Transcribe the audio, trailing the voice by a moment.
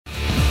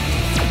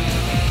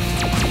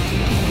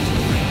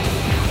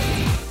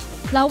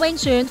劉永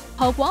璇、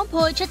何廣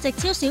沛出席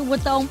超市活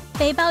動，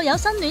被爆有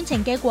新戀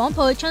情嘅廣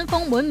沛春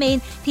風滿面，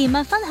甜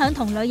蜜分享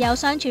同女友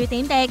相處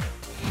點滴。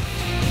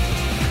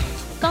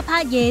郭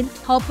柏妍、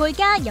何佩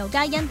嘉、尤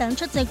嘉欣等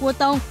出席活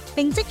動，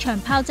並即場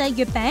炮製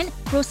月餅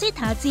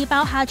 ，Rosita 自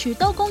爆下廚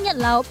刀工一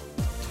流。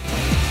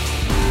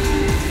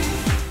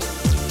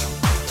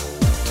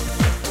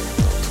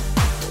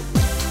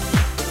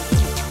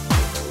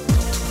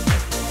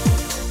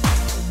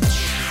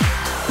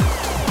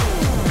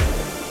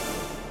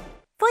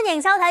歡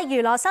迎收睇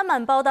娛樂新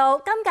聞報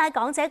道。今屆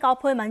港姐郭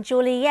佩文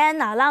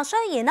Juliana 嗱，雖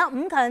然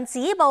5強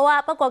止步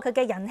啊，不過佢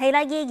嘅人氣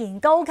依然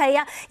高企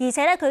啊，而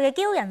且佢嘅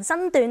驕人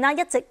身段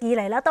一直以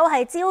嚟都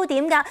係焦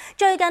點㗎。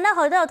最近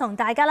佢都有同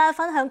大家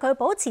分享佢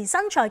保持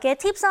身材嘅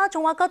tips 啦，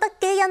仲話覺得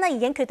基因已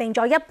經決定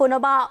咗一半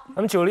咯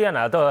噃。咁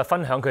Juliana 都有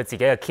分享佢自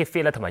己嘅 keep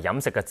fit 同埋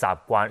飲食嘅習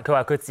慣。佢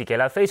話佢自己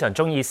非常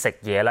中意食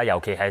嘢啦，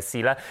尤其係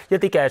試一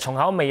啲嘅重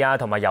口味啊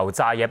同埋油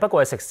炸嘢，不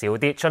過係食少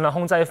啲，盡量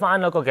控制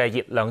翻嗰個嘅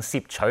熱量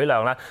攝取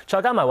量啦，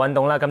再加埋運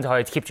動啦，咁就可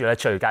以 keep 住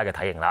最佳嘅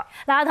體型啦。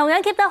嗱，同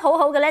樣 keep 得好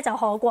好嘅就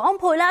何廣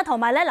沛啦，同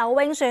埋劉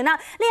永璇啦。呢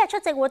日出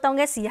席活動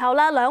嘅時候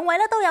啦，兩位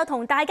都有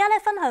同大家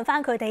分享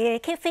翻佢哋嘅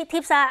keep fit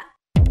tips 啊。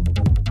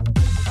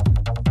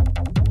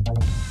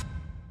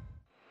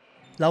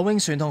劉永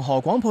璇同何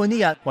廣沛呢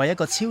日為一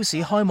個超市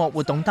開幕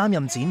活動擔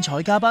任剪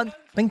彩嘉賓，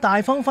並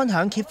大方分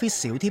享 keep fit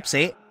小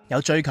tips。有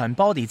最強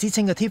body 之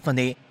稱嘅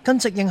Tiffany 跟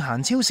直應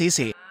行超市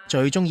時，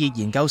最中意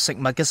研究食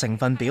物嘅成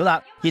分表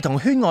啦。而同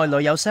圈外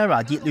女友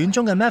Sarah 熱戀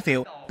中嘅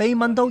Matthew 被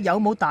問到有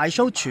冇大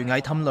show 廚藝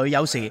氹女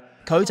友時，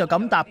佢就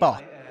咁答噃：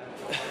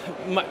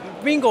唔係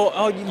邊個？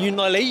哦，原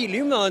來你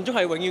熱戀愛中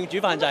係永遠煮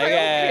飯仔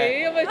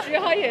嘅。咁咪煮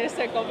下嘢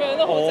食咁樣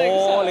都好正常。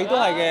哦，你都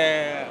係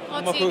嘅。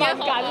我自己緊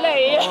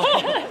你啊！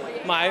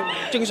買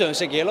正常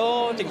食嘢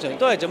咯，正常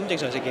都係咁正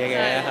常食嘢嘅，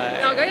係。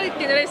我嗰日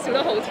見到你笑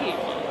得好甜，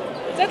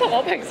即係同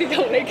我平時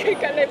同你傾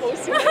緊你冇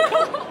笑。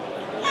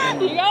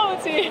而家好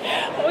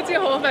似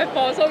好咪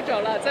放鬆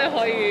咗啦，即係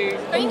可以。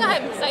佢應該係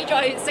唔使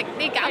再食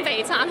啲減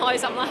肥餐開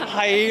心啦。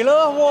係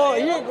咯，哇！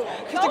咦，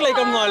識你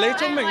咁耐，你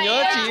聰明咗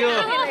一次喎。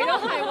你都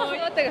係喎，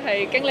一定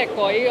係經歷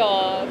過呢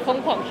個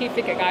瘋狂 keep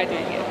fit 嘅階段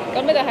嘅。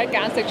咁你哋喺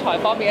揀食材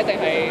方面一定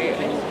係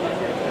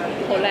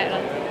好叻啦。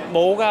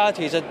冇㗎，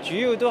其實主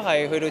要都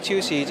係去到超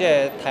市，即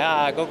係睇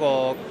下嗰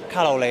個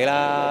卡路里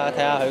啦，睇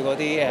下佢嗰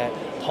啲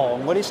糖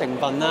嗰啲成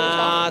分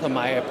啦，同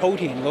埋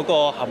protein 嗰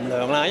個含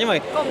量啦，因為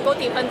高唔高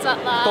澱粉質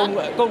啦，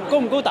高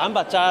唔高蛋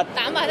白質？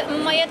蛋白質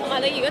唔係啊，同埋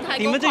你如果太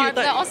高澱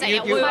粉質，我成日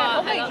會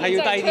話係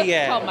要低啲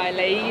嘅，同埋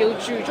你要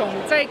注重，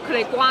即係佢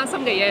哋關心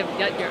嘅嘢唔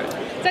一樣。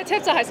即係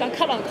tips 就係想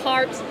cut on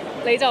carbs，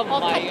 你就唔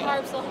係。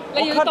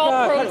你要多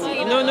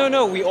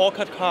protein。No，we all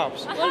cut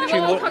carbs。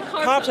全部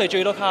carbs 係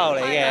最多卡路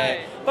里嘅。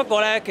不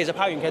過咧，其實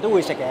拍完劇都會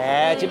食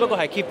嘅，只不過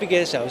係 keep fit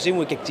嘅時候先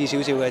會極致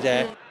少少嘅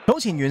啫。早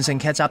前完成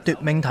劇集《奪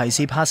命提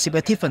示》拍攝嘅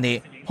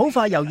Tiffany， 好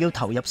快又要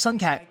投入新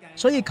劇，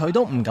所以佢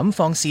都唔敢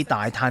放肆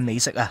大嘆美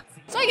食啊！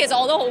所以其實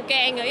我都好驚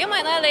嘅，因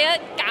為咧你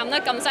一減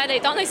得咁犀利，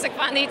當你食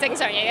翻啲正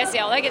常嘢嘅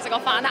時候咧，其實個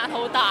反彈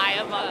好大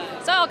啊嘛。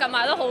所以我近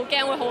排都好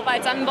驚會好快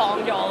增磅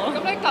咗。咁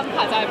你近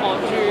排就係忙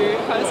住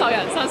享受人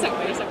生食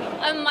美食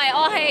啦？唔係，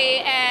我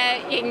係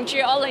迎住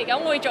我嚟緊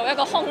會做一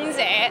個空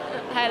姐，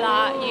係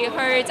啦，而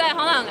去即係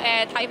可能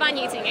睇翻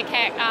以前嘅劇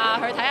啊，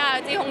去睇下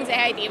啲空姐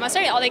係點啊。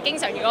雖然我哋經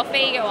常如果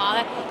飛嘅話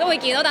咧，都會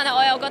見到，但係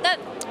我又覺得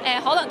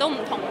可能都唔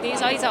同啲，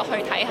所以就去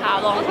睇下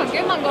咯。我曾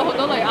經問過好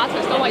多女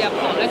artist 都話入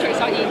行咧，除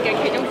咗演技，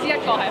其中之一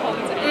個係空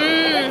姐。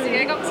自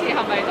己今次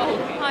係咪都好？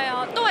係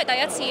啊，都係第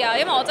一次啊，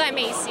因為我真係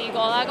未試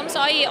過啦，咁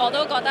所以我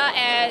都覺得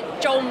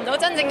做唔到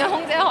真正嘅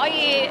空姐，可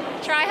以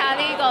try 下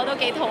呢個都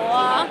幾好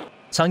啊。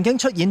曾經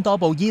出演多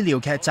部醫療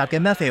劇集嘅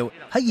Matthew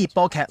喺熱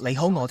播劇《你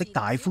好我的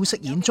大夫》飾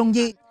演中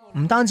醫，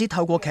唔單止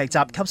透過劇集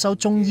吸收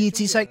中醫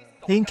知識，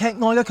連劇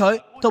外嘅佢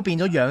都變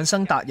咗養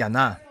生達人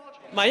啊！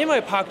唔係因為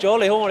拍咗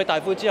《你好我哋大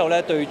夫》之後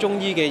咧，對中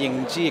醫嘅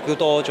認知亦都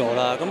多咗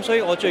啦。咁所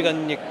以我最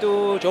近亦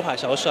都早排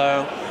受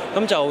傷，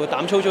咁就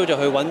膽粗粗就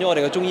去揾咗我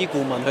哋嘅中醫顧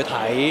問去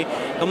睇。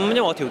咁因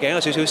為我條頸有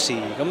少少事，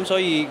咁所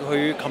以佢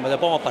琴日就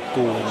幫我拔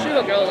罐。舒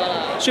服咗好多啦。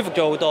舒服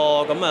咗好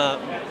多。咁啊，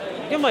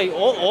因為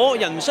我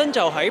人生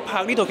就喺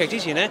拍呢套劇之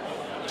前咧，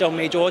就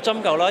未做過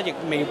針灸啦，亦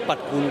未拔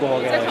罐過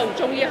嘅。即係同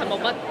中醫係冇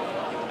乜。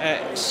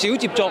少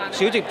接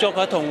觸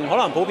啊，同可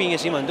能普遍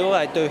嘅市民都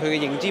係對佢嘅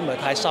認知唔係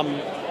太深。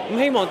咁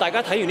希望大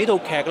家睇完呢套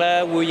劇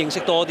咧，會認識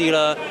多啲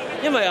啦。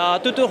因為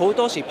都好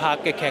多時拍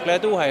嘅劇咧，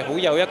都係好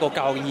有一個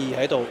教育意義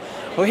喺度。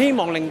佢希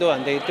望令到人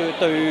哋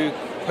對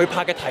佢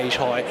拍嘅題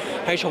材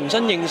係重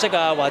新認識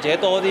啊，或者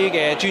多啲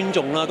嘅尊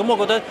重啦。咁我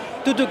覺得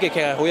嘟嘅劇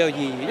係好有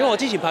意義，因為我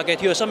之前拍嘅《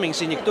跳躍生命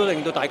線》亦都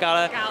令到大家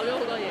咧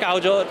教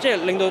咗即係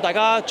令到大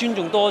家尊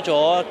重多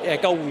咗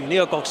救護員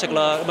呢個角色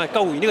啦，唔係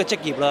救護員呢個職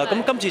業啦。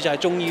咁今次就係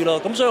中醫咯。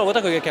咁所以我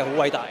覺得佢嘅劇好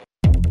偉大。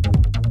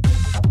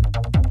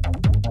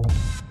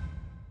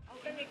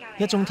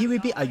一眾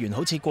TVB 藝員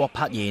好似郭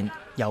柏妍、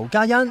尤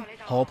嘉欣、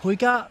何佩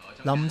嘉、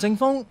林正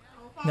峰、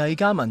魏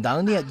嘉文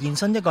等呢日現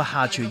身一個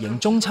下廚迎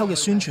中秋嘅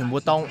宣傳活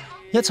動，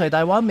一齊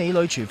大玩美女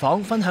廚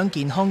房，分享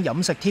健康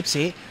飲食貼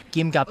士，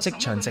兼夾即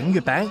場整月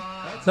餅。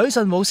女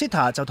神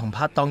Rosita就同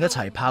拍檔一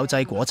齊炮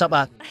製果汁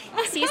啊！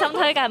市審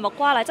推介木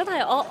瓜奶真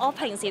係我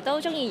平時都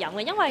中意飲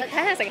嘅，因為睇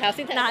下成效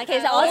先。嗱，其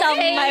實我就唔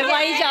係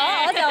為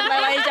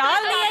咗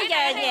呢一樣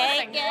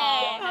嘢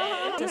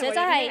嘅，純粹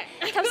真係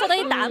吸收到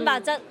啲蛋白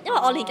質，因為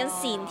我練緊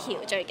線條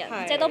最近，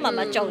即係都密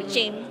密做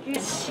gym。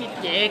切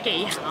嘢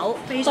技巧，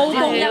刀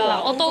工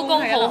啊，我刀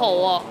工好好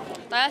喎。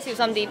大家小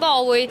心啲，不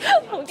過我會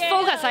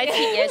focus 喺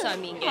切嘢上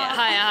面嘅，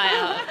係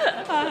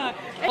啊。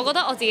我覺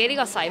得我自己呢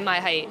個洗米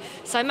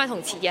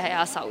同切嘢係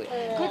有一手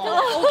嘅，佢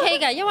都 OK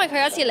嘅，因為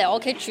佢有一次嚟我屋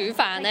企煮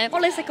飯咧。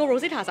你食過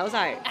Rosita 手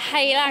勢？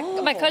係啦，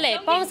唔係佢嚟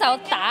幫手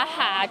打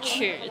下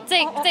廚，即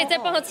係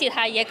幫手切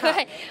下嘢。佢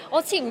係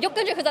我切唔喐，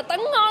跟住佢就等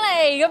我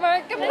嚟咁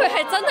樣，咁佢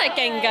係真係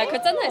勁㗎，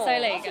佢真係犀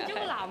利㗎。煮個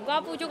南瓜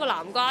煲咗個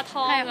南瓜湯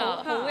啊，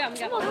好飲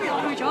㗎。我都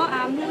有去咗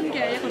阿 Moon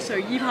嘅一個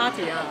睡衣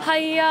party 啊。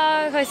係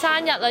啊，佢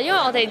生日啊，因為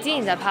我哋之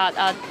前就拍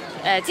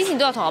之前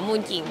都有同阿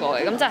Moon 見過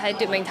嘅，咁就喺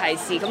奪命提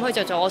示，咁佢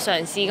就做我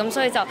上司，咁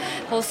所以就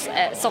好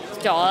熟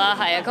咗啦，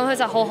係啊，咁佢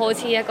就好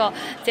似一個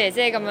姐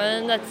姐咁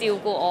樣照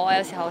顧我，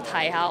有時候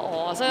提下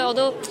我，所以我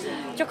都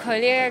祝佢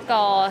呢一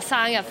個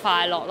生日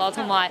快樂咯，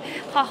同埋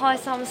開開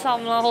心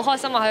心咯，好開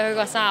心啊！喺佢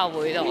個生日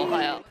會度，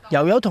係啊。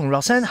又有同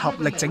Roxanne合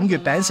力整月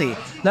餅時，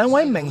兩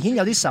位明顯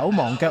有啲手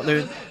忙腳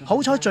亂，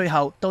好彩最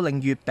後都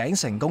令月餅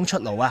成功出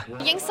爐啊！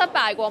已經失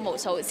敗過無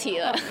數次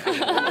啦。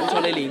好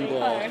彩你練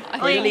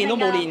過，你連都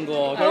冇練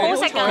過，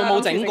佢冇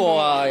整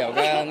過啊！油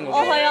間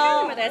我係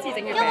啊，係咪第一次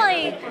整月餅？因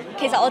為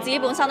其實我自己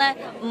本身咧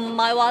唔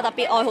係話特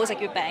別愛好食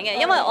月餅嘅，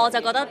因為我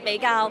就覺得比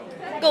較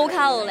高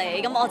卡路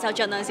里，咁我就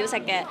盡量少食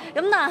嘅。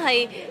咁但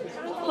係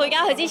佩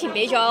嘉佢之前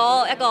俾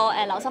咗一個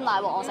流心奶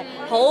黃我食，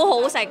好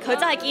好食，佢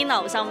真係堅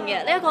流心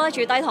嘅。呢一個咧煮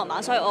低糖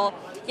版，所以我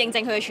認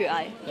證佢嘅廚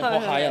藝。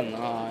學下人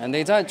啊！人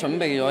哋真係準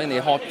備咗，人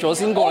哋學咗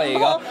先過嚟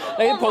㗎。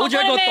你抱住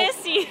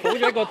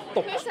一個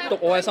讀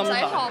我嘅心態。唔使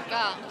學㗎。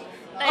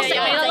我食你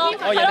咯，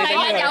係咯，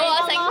有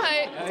我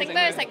整俾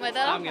佢食咪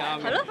得咯。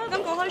係咯，咁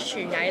講開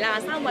廚藝啦，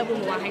三位會唔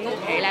會話喺屋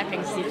企咧，平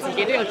時自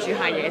己都有煮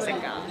下嘢食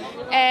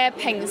㗎？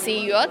平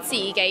時如果自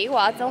己嘅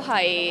話，都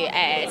係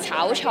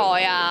炒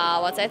菜啊，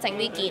或者整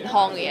啲健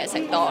康嘅嘢食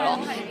多咯。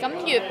咁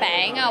月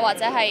餅啊，或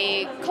者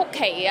係曲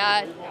奇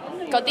啊，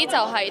嗰啲就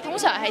係通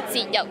常係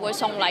節日會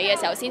送禮嘅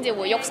時候先至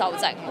會喐手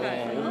整。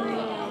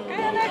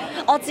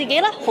我自己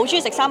咧好中意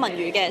食三文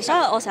魚嘅，所以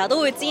我成日都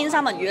會煎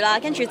三文魚啦，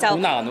跟住就好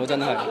難喎，真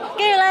係。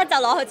跟住咧就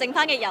攞去整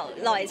翻嘅油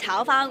落嚟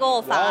炒翻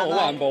嗰個飯。好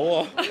環保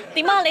喎！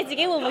點啊？你自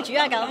己會唔會煮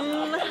啊？咁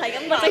係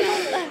咁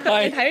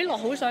嘅。你睇落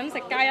好想食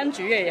嘉欣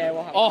煮嘅嘢喎。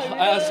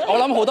我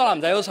諗好多男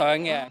仔都想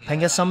嘅。平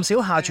日甚少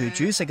下廚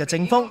煮食嘅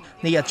正峰，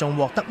呢日仲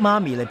獲得媽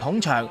咪嚟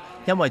捧場，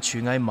因為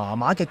廚藝麻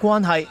麻嘅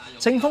關係，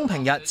正峰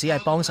平日只係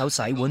幫手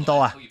洗碗多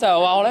啊。就係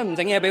話我咧唔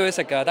整嘢俾佢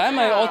食㗎，但係因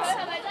為我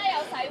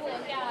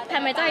係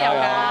咪真係有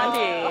㗎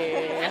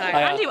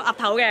？Auntie 鴨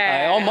頭嘅。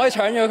係，我唔可以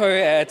搶咗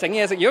佢整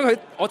嘢食。如果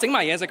我整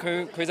埋嘢食，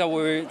佢就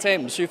會即係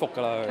唔舒服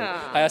㗎啦。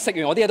係啊，食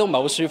完我啲嘢都唔係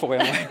好舒服嘅，因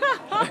為。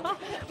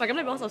喂，咁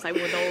你幫手洗碗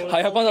都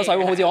係啊，幫手洗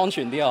碗好似安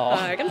全啲啊！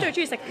咁最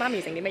中意食媽咪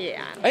整啲乜嘢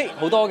啊？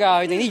好多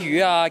㗎，整啲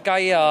魚啊、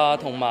雞啊，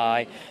同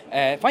埋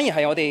反而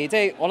係我哋即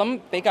係我諗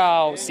比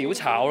較少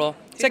炒咯，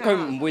即係佢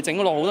唔會整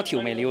落好多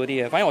調味料嗰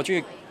啲嘅。反而我中意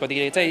嗰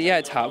啲，即係一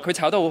係炒，佢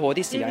炒得好好，啲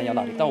時間又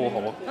拿捏得好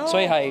好，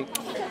所以係。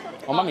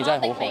我媽咪真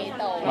係好好，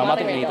媽媽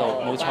的味道，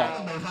冇錯。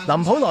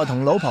林普萊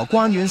同老婆關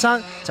婉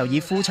珊就以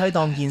夫妻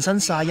檔現身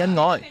晒恩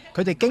愛，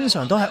佢哋經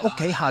常都喺屋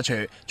企下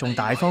廚，仲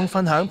大方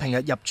分享平日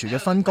入廚嘅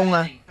分工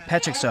啊。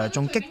Patrick Sir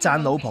仲激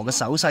讚老婆嘅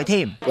手勢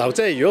添。嗱，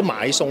即係如果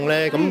買餸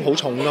咧，咁好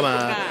重噶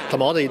嘛，同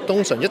埋我哋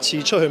通常一次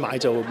出去買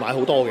就買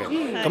好多嘅，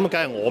咁啊梗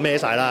係我孭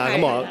晒啦，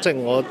咁我即係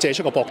我借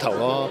出個膊頭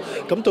咯。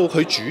咁到佢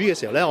煮嘅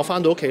時候咧，我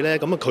翻到屋企咧，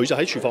咁啊佢就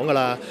喺廚房噶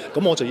啦，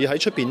咁我就要喺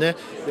出邊咧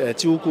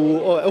照顧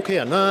屋企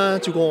人啦，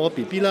照顧我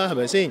BB 啦，係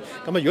咪先？咁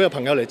啊如果有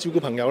朋友嚟照顧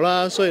朋友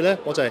啦，所以咧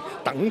我就係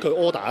等佢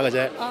order 嘅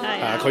啫。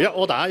佢一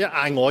order 一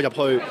嗌我入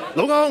去，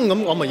老公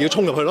咁我咪要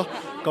衝入去咯。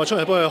我出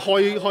嚟幫佢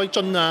開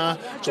樽啊，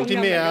做啲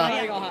咩啊？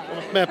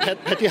咩劈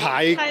啲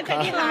蟹、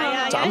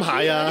斬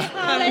蟹啊！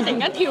你突然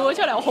間跳咗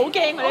出嚟，我好驚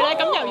佢咧，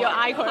咁又要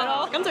嗌佢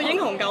咯，咁就英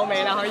雄救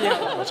美啦，可以。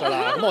冇錯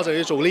啦，咁我就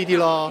要做呢啲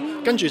咯，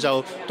跟住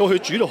就到佢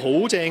煮到好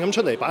正咁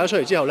出嚟，擺咗出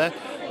嚟之後咧，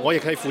我亦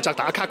係負責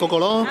打卡嗰個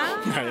咯，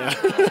係啊。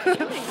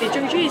你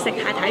最中意食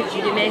太太煮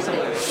啲咩餸？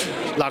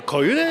嗱，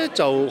佢咧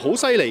就好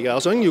犀利㗎，我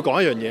想要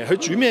講一樣嘢，佢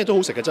煮咩都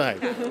好食嘅真係。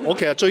我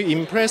其實最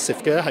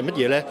impressive 嘅係乜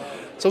嘢咧？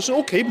就算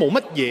屋企冇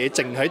乜嘢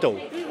剩喺度，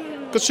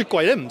個雪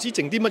櫃咧唔知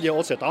剩啲乜嘢，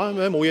我成日打開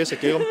冇嘢食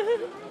嘅咁。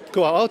佢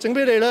話我整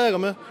俾你啦咁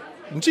樣，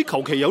唔知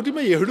求其有啲乜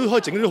嘢佢都可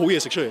以整到啲好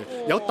嘢食出嚟，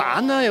有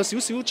蛋啦，有少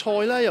少菜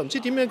啦，又唔知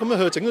點樣咁樣佢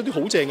就整到啲好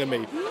正嘅味，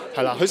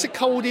係啦，佢識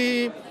溝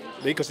啲。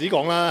你個時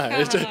講啦，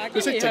係即係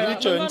佢識整啲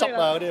醬汁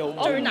啊嗰啲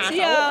好。最難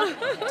啊！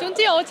總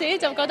之我自己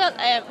就覺得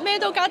咩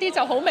都加啲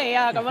就好味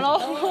啊咁樣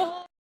咯。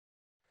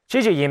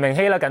Gigi 炎明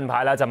熹啦，近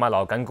排啦就密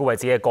鑼緊鼓為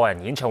自己嘅個人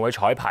演唱會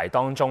彩排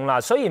當中啦。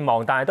雖然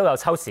忙，但係都有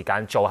抽時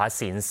間做下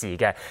善事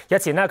嘅。日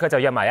前呢，佢就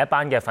約埋一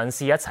班嘅粉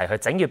絲一齊去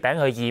整月餅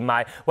去義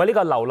賣，為呢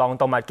個流浪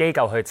動物機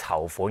構去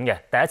籌款嘅。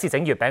第一次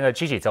整月餅嘅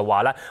Gigi 就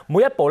話啦，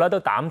每一步咧都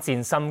膽戰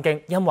心驚，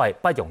因為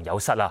不容有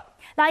失啦。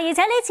而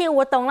且呢次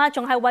活動啦，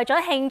仲係為咗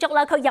慶祝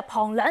啦佢入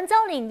行2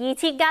週年而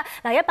設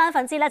㗎。一班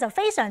粉絲咧就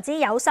非常之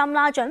有心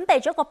啦，準備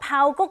咗個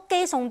爆谷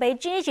機送俾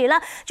Gigi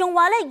啦，仲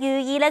話咧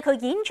寓意咧佢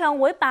演唱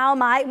會爆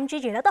買。咁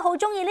Gigi 咧都好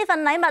中意呢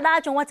份禮物啊，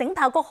仲話整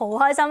爆谷好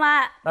開心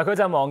啊！佢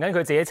就忙緊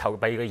佢自己籌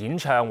備嘅演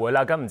唱會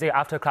啦。咁唔知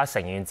After Class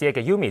成員之一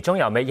嘅 Yumi 鍾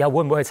柔美又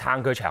會唔會去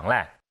撐佢場呢？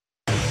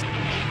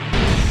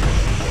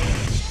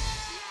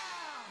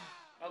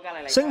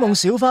星夢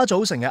小花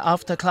組成嘅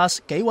After Class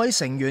幾位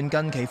成員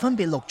近期分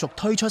別陸續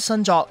推出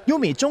新作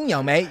 ，Yumi 鍾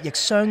柔美亦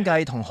相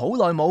繼同好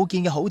耐冇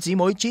見嘅好姊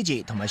妹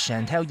Gigi 同埋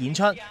Chantel 演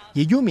出。而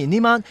Yumi 呢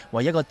晚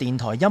為一個電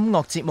台音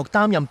樂節目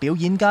擔任表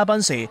演嘉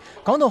賓時，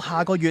講到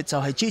下個月就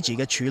係 Gigi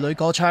嘅處女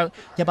歌唱，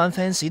一班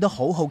fans 都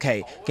好好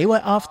奇幾位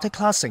After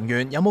Class 成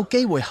員有冇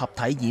機會合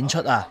體演出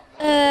啊？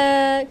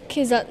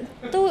其實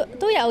都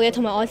有嘅，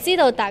同埋我知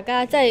道大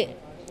家即係。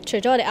除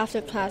咗我哋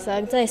After Class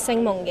啦，即係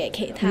星夢嘅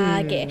其他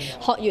嘅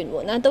學員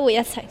們啦，都會一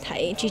齊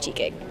睇 Gigi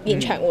嘅演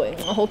唱會，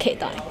我好期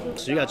待。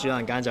暑假轉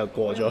眼間就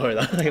過咗去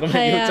啦，咁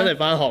要真係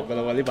翻學㗎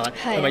啦喎！呢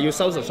排係咪要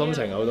收拾心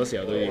情啊？好多時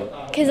候都要。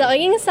其實我已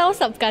經收拾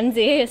緊自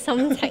己嘅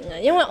心情啊，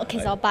因為其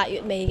實我8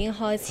月尾已經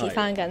開始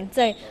翻緊，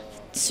即係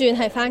算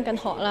係翻緊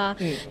學啦，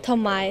同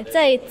埋即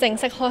係正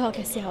式開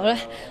學嘅時候咧，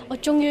我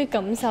終於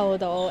感受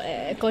到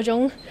嗰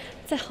種。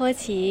即係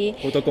開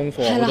始好多功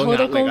課，係啦，好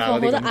多功課，好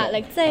多壓壓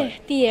力，即係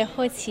啲嘢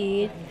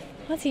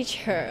開始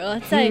長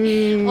啦。即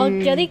係我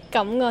有啲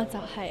感覺就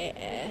係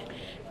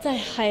即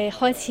係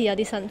開始有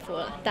啲辛苦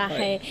啦。但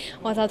係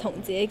我就同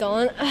自己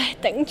講，唉，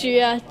頂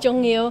住啊，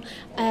仲要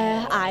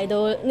捱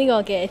到呢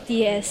個嘅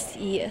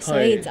DSE 啊，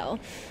所以就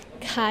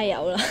加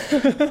油啦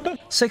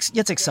！Six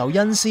一直受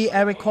恩師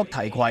Eric Kwok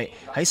提攜，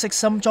喺悉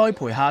心栽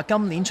培下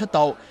今年出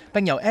道，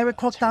並由 Eric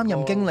Kwok 擔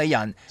任經理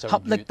人，合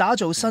力打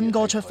造新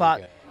歌出發。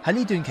喺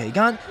呢段期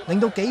間，令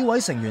到幾位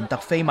成員突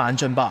飛猛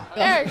進吧。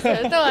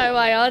Eric 都係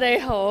為我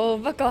哋好，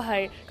不過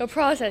係個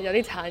process 有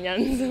啲殘忍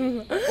啫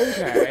嘛。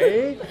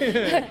OK，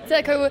即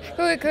係佢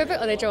會逼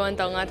我哋做運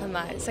動啊，同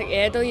埋食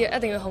嘢都要一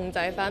定要控制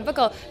翻。不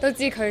過都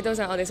知佢都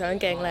想我哋想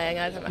鏡靚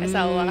啊，同埋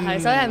瘦啊，係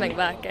所以係明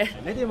白嘅。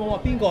你哋有冇話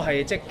邊個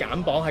係即係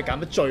減磅係減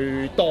得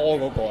最多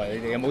嗰個啊？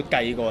你哋有冇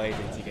計過你哋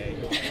自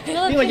己？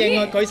邊個認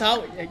啊？舉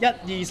手，1、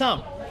2、3。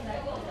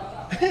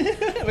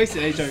Miss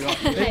你最多，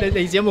你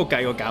自己有冇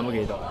計過減咗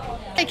幾多？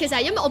其實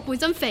係因為我本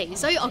身肥，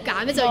所以我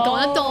減咧就會講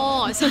得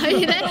多，所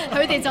以咧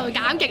佢哋就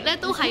減極咧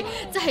都係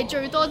即係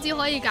最多只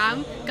可以減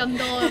咁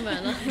多咁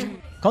樣咯。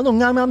講到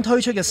啱啱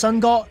推出嘅新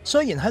歌，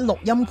雖然喺錄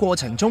音過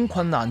程中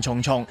困難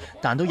重重，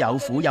但都有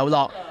苦有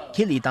樂。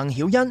Kitty 鄧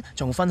曉欣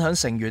仲分享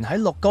成員喺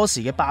錄歌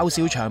時嘅爆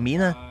笑場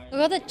面啊！我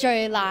覺得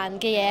最難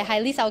嘅嘢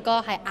係呢首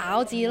歌係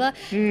咬字啦，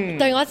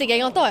對我自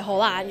己我都係好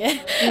難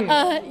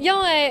嘅，因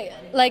為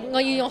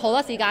我要用好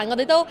多時間，我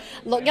哋都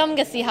錄音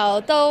嘅時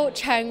候都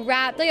唱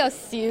rap 都有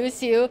少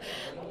少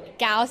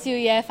搞笑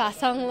嘢發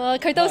生咯，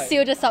佢都笑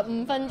咗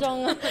15分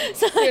鐘啊，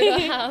所以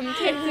喊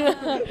添。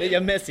你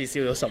有咩事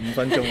笑咗15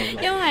分鐘？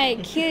因為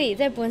Kiri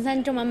即係本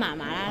身中文麻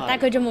麻啦，但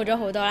係佢進步咗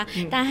好多啦。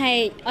但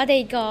係我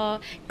哋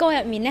個歌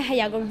入面咧係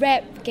有個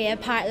rap 嘅一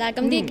part 啦，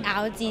咁啲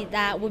咬字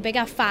啊會比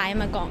較快啊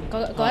嘛，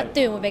嗰一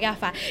段會比較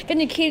快。跟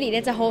住 Kiri 咧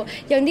就好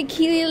用啲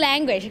Kiri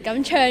language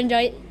咁唱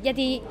咗一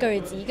啲句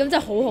子，咁就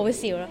好好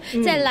笑咯。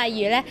即係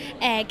例如咧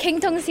傾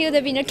通宵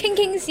就變咗傾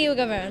傾宵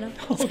咁樣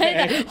咯，所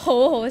以就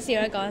好好笑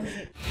啦嗰陣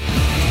時。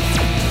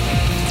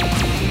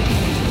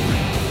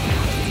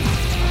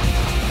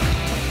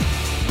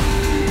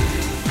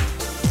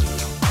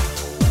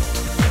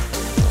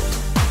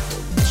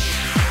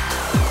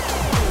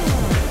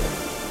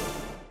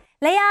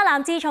李亞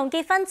男自從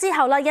結婚之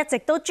後啦，一直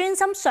都專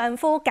心相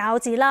夫教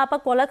子啦。不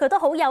過咧，佢都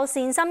好有善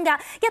心㗎，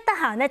一得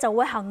閒咧就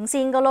會行善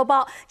㗎咯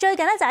噃。最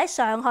近咧就喺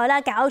上海啦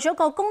搞咗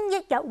個公益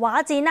日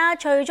畫展啦。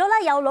除咗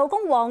咧有老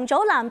公王祖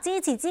藍支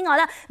持之外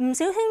咧，唔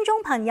少圈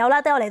中朋友啦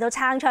都有嚟到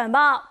撐場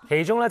噃。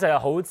其中咧就有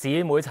好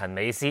姊妹陳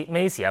美詩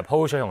Macy 啊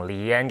po 咗同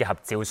Leanne 嘅合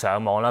照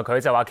上網啦。佢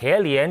就話企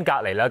喺 Leanne 隔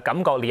離啦，感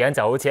覺 Leanne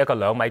就好似一個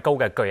2米高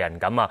嘅巨人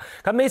咁啊。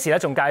咁 Macy 咧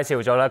仲介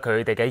紹咗啦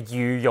佢哋嘅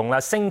御用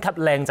啦星級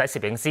靚仔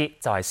攝影師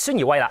就係孫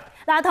耀威啦。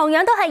嗱，同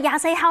樣都係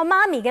24孝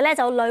媽咪嘅咧，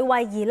就呂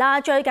慧儀啦。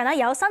最近咧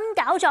有新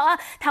搞作啊，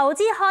投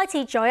資開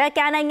設咗一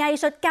間藝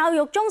術教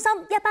育中心，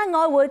一班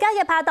愛回家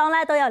嘅拍檔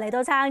咧都有嚟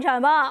到撐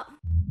場噃。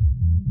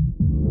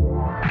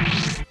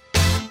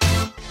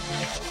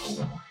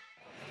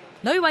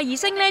呂慧儀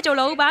升呢做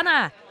老闆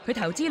啊！佢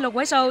投資6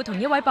位數，同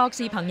一位博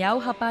士朋友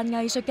合辦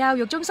藝術教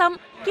育中心，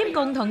兼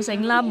共同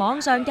成立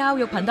網上教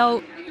育頻道。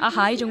阿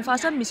蟹仲化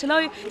身 Miss 呂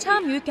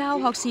參與教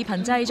學視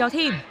頻製作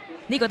添。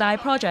呢個大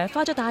project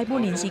花咗大半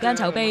年時間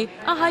籌備，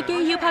阿蟹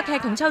既要拍劇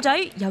同湊仔，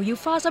又要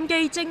花心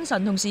機、精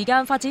神同時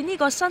間發展呢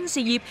個新事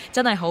業，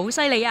真係好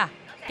犀利啊！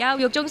教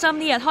育中心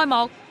呢日開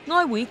幕，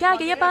愛回家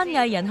嘅一班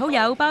藝人好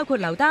友包括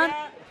劉丹、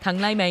滕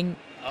麗明、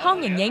湯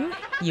盈盈、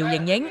姚瑩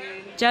瑩、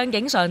張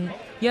景淳、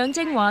楊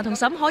正華同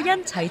沈可欣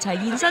齊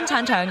現身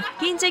撐場，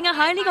見證阿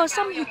蟹呢個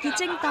心血結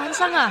晶誕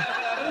生啊！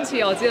今次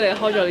我知你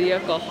開咗呢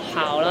一個學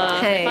校啦，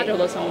花咗好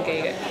多心機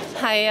嘅。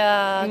係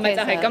啊，唔係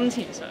就係金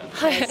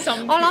錢上，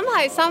我諗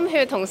係心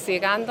血同時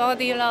間多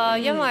啲啦，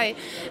因為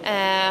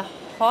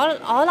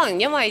可能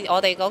因為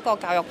我哋嗰個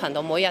教育頻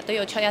道每日都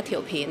要出一條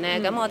片咧，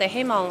咁我哋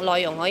希望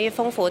內容可以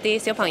豐富啲，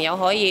小朋友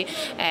可以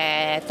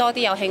多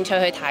啲有興趣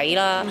去睇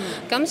啦。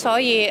咁所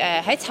以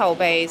喺籌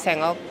備成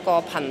個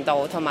頻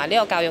道同埋呢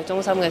個教育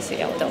中心嘅時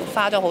候，就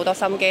花咗好多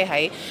心機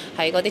喺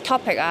嗰啲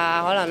topic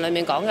啊，可能裡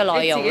面講嘅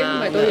內容啊。你自己係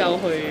咪都有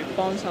去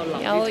幫手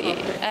諗？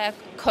有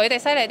佢哋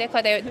犀利啲，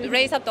佢哋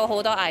raise up 到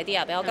好多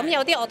idea 俾我。咁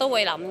有啲我都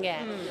會諗嘅，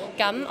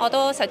咁我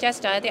都 suggest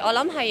咗一啲。我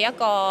諗係一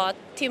個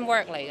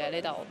teamwork 嚟嘅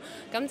呢度。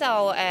咁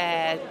就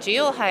主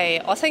要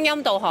係我聲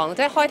音導航，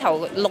即係開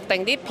頭錄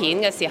定啲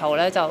片嘅時候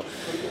咧，就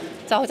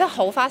真係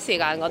好花時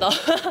間嗰度。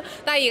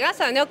但係而家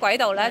上咗軌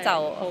道咧，就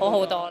好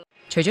好多。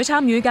除咗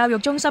參與教育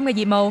中心嘅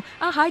業務，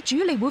阿蟹主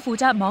力會負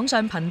責網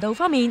上頻道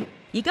方面。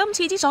而今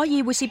次之所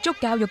以會涉足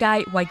教育界，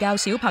為教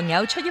小朋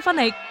友出一分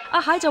力，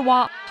阿蟹就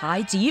話：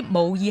蟹子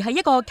無疑係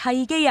一個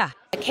契機啊！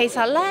其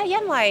實咧，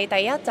因為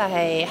第一就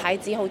係蟹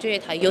子好中意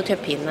睇 YouTube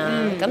片啦，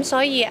咁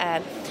所以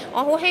我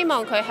好希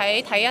望佢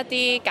喺睇一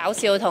啲搞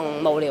笑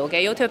同無聊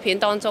嘅 YouTube 片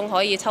當中，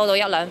可以抽到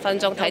1-2分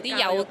鐘睇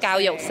啲有教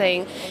育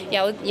性、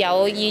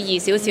有意義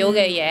少少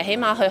嘅嘢，起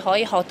碼佢可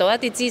以學到一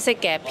啲知識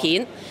嘅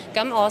片。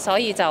咁我所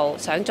以就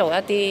想做一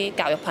啲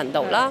教育頻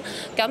道啦。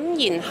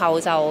咁然後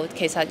就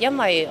其實因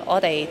為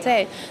我哋即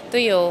係都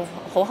要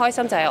好開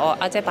心，就係我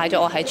阿姐擺咗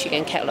我喺處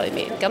境劇裏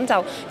面。咁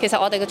就其實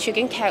我哋嘅處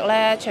境劇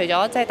咧，除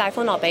咗即係帶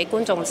歡樂俾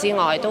觀眾之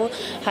外，都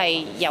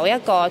係有一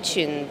個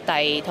傳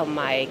遞同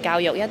埋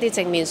教育一啲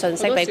正面信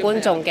息俾觀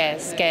眾嘅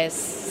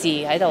事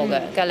喺度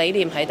嘅理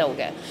念喺度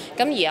嘅。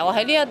咁而我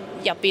喺呢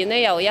一入邊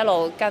咧，又一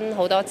路跟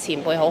好多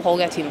前輩好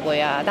嘅前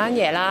輩啊，丹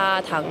爺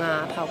啦、騰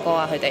啊、炮哥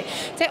啊佢哋，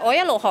即係我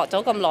一路學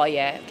咗咁耐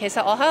嘢。其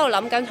實我喺度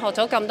諗緊，學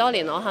咗咁多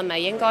年，我係咪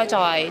應該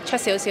再出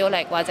少少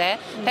力，或者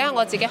睇下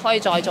我自己可以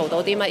再做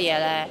到啲乜嘢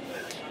呢？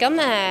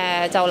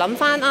咁就諗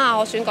翻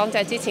我選港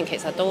姐之前其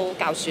實都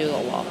教書嘅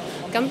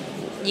喎。咁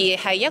而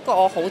係一個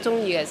我好中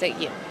意嘅職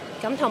業。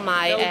咁同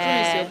埋小朋友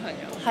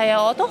係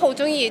啊，我都好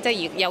中意，即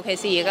係尤其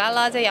是而家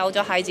啦，即係有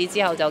咗孩子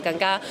之後，就更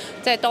加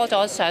即係多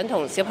咗想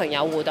同小朋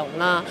友互動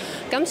啦。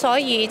咁所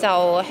以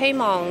就希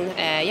望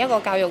一個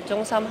教育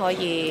中心可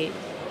以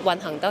運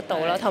行得到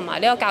啦，同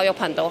埋呢個教育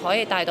頻道可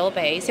以帶到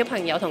俾小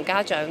朋友同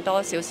家長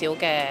多少少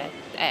嘅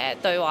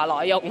對話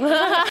內容。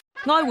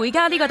愛回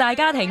家呢個大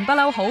家庭不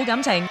嬲好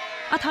感情。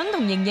阿騰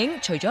同瑩瑩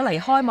除咗嚟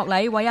開幕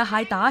禮為阿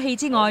蟹打氣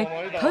之外，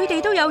佢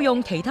哋都有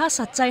用其他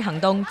實際行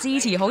動支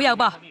持好友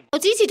噃。我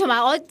支持同埋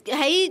我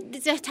喺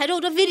睇到好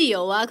多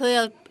video 啊，佢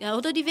又有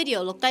好多啲 video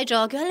錄低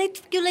咗，叫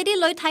你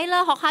啲女睇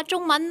啦，學下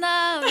中文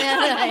啦咁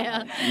樣，係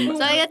啊，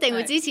所以一定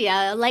會支持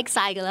啊 like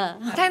晒㗎啦。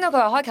聽到佢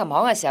話開琴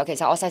行嘅時候，其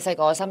實我細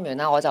個嘅心願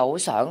啦，我就好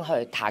想去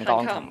彈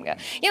鋼琴嘅，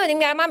因為點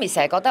解媽咪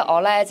成日覺得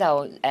我咧就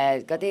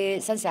嗰啲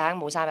新社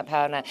冇三入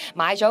鄉咧，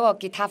買咗個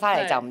吉他翻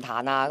嚟就唔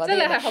彈啊嗰啲。即係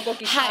你係學過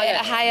吉他嘅？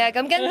係啊，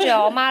咁跟住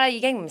我媽咧已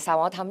經唔受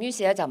我氹，於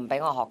是咧就唔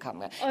俾我學琴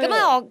嘅。咁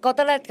我覺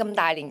得咧咁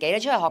大年紀咧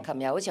出去學琴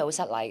又好似好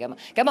失禮咁啊。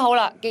咁好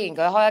啦，既然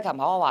佢開咗琴行，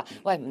我話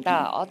喂唔得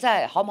啦，我真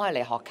係可唔可以嚟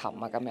學琴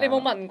啊咁樣？你冇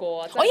問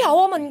過啊？我有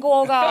啊，問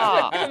過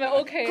㗎。係咪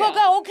OK？佢話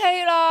梗係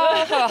OK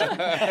啦。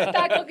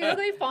但係我見到嗰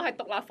啲房係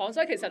獨立房，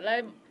所以其實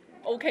咧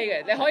OK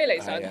嘅，你可以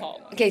嚟上堂。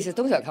其實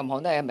通常琴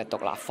行都係咪獨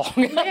立房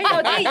嘅？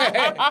有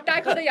啲，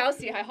但係佢哋有時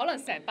係可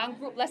能成班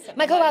group lesson。唔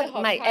係佢話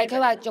唔係佢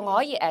話仲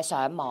可以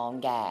上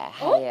網嘅，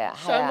係啊，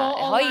上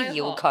網可以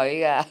搖佢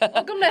嘅。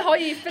咁你可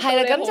以係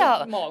啦，咁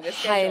就忙嘅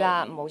係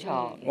啦，冇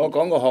錯。我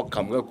講個學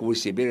琴嘅故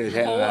事俾你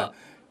聽啦。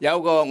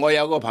我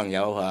有個朋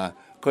友嚇，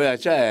佢啊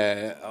真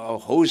係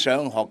好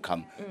想學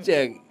琴，即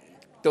係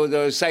到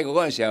細個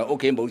嗰陣時候屋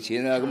企冇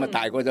錢啦，咁啊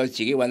大個就自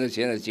己揾到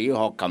錢就自己學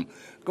琴，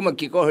咁啊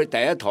結果佢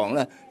第一堂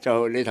咧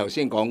就你頭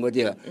先講嗰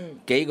啲啦，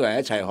幾個人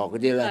一齊學嗰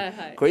啲啦，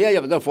佢一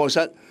入到課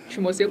室，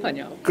全部小朋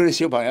友，嗰啲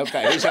小朋友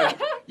趌起身，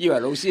以為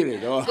老師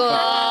嚟咗。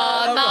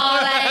Good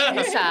morning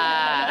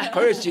sir。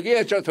佢自己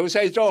啊着套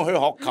西裝去學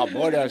琴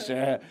嗰陣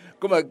時，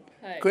咁啊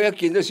佢一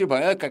見到小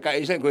朋友一趌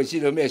起身，佢知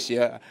道咩事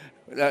啊？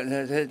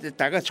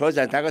大家坐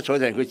陣，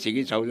佢自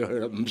己走咗去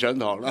啦，唔上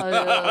堂啦。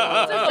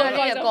即係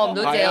呢日過唔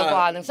到自己個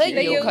關，所以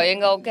要佢應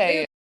該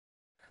OK。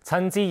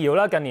陳志堯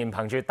啦，近年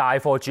憑住帶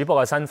貨主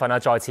播嘅身份啦，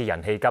再次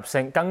人氣急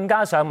升，更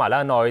加上埋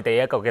啦內地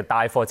一個嘅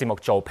帶貨節目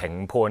做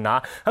評判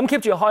啊！咁 keep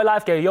住開 live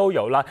嘅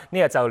Yoyo 啦，呢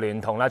日就聯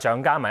同啦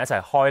蔣家文一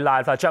齊開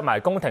live 啦，着埋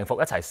宮廷服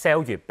一齊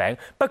sell 月餅。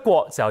不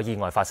過就有意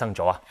外發生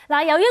咗啊！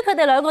嗱，由於佢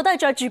哋兩個都係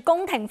着住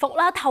宮廷服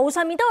啦，頭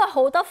上面都有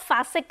好多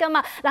髮飾噶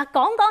嘛。嗱，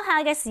講下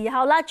嘅時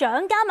候啦，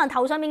蔣家文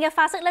頭上面嘅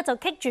髮飾咧就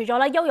棘住咗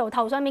啦 Yoyo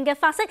頭上面嘅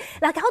髮飾，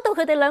嗱搞到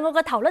佢哋兩個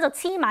個頭咧就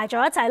黐埋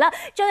咗一齊啦。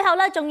最後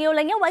咧仲要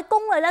另一位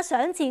宮女咧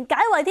上前解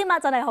圍添啊，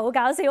真係好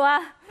搞笑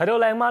啊！睇到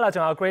靚媽啦，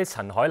仲有 Grace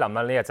陳凱琳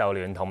啦，呢日就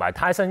聯同埋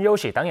Tyson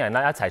Yoshi 等人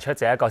啦一齊出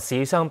席一個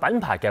時尚品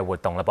牌嘅活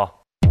動啦噃。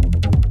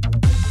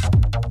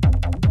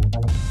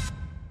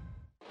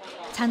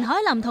陳凱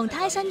琳同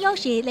泰森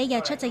Yoshi 呢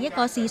日出席一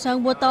個時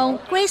尚活動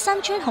 ，Grace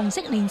身穿紅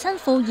色連身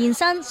褲現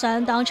身，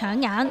相當搶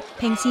眼。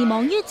平時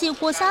忙於照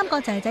顧3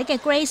個仔仔嘅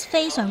Grace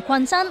非常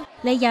困身，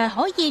呢日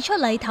可以出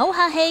嚟唞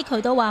下氣，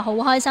佢都話好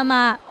開心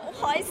啊！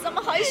開心啊，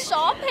可以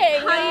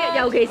shopping 啊！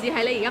尤其是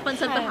係你而家分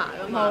身不暇啊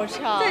嘛，冇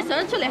錯，即係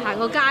想出嚟行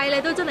個街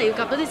咧，都真係要夾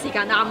到啲時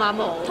間啱啱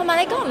好。同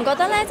埋你覺唔覺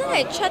得咧，真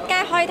係出街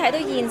可以睇到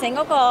現成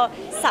嗰個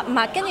實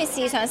物，跟住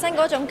試上身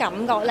嗰種感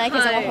覺咧，其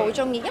實我好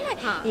中意，因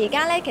為而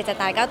家咧其實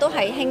大家都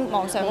係興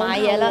網上買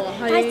嘢啦，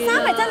但係衫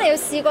係真係要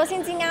試過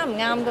先知啱唔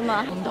啱噶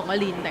嘛。唔同嘅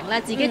年齡咧，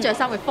自己着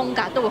衫嘅風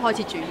格都會開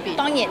始轉變。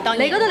當然，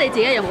你覺得你自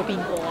己有冇變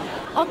過啊？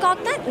我覺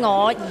得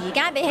我而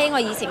家比起我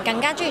以前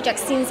更加中意着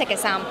鮮色嘅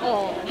衫，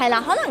係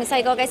啦，可能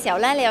細個嘅時候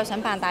咧，你又想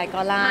扮大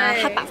個啦，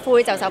黑白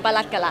灰就手不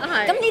甩㗎啦。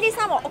咁呢啲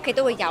衫我屋企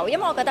都會有，因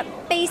為我覺得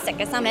basic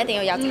嘅衫你一定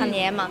要有襯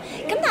嘢啊嘛。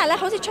咁但係咧，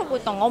好似出活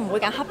動我唔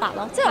會揀黑白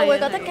咯，即係我會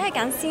覺得梗係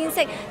揀鮮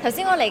色。頭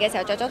先我嚟嘅時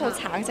候着咗套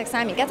橙色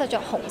衫，而家就着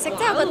紅色，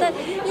即係我覺得呢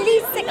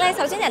啲色咧，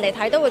首先人哋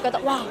睇都會覺得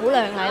哇好靚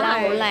麗啦，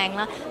好靚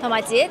啦，同埋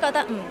自己覺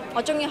得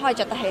我終於可以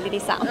着得起呢啲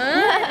衫。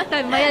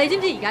但係唔係啊？你知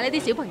唔知而家呢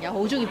啲小朋友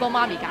好中意幫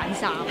媽咪揀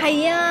衫？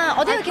係啊，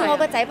我都要叫我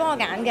個仔幫我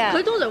揀㗎。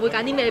佢通常會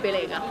揀啲咩俾你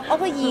㗎？我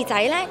個二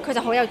仔咧，佢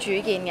就好有主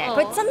見嘅，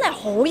佢真係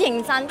好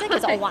認真，即係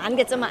其實我玩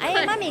嘅啫嘛。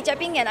媽咪着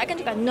邊嘅啦，跟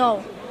住佢 no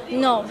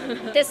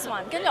this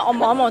one， 跟住我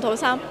望一望套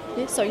衫，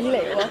咦睡衣嚟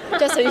喎，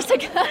着睡衣色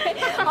嘅，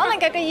可能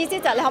佢嘅意思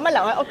就係你可唔可以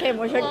留喺屋企唔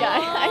好出街？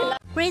係啦。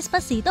Grace 不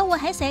時都會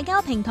喺社交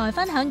平台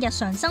分享日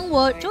常生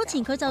活，早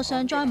前佢就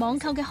上載網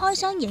購嘅開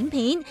箱影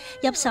片，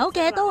入手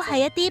嘅都係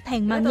一啲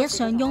平民日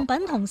常用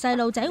品同細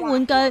路仔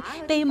玩具，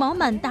被網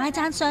民大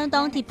讚相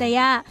當貼地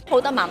啊！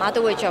好多媽媽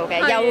都會做嘅，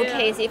尤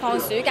其是放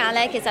暑假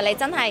咧，其實你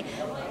真係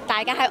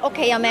大家喺屋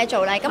企有咩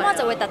做咧，咁我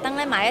就會特登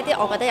咧買一啲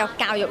我覺得有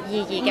教育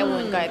意義嘅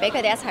玩具俾佢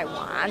哋一齊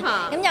玩。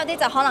咁有啲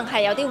就可能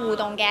係有啲互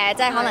動嘅，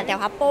即係可能掉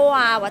下波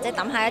啊，或者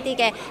揼下一啲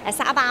嘅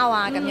沙包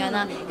啊咁樣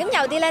啦。咁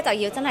有啲咧就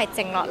要真係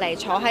靜落嚟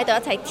坐喺度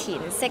一齊填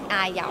色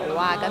啊、油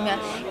啊咁樣。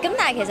咁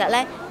但係其實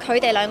咧，佢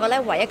哋兩個咧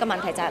唯一嘅問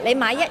題就係你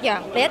買一樣，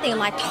你一定要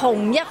買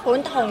同一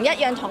款、同一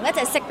樣、同一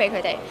隻色俾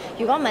佢哋。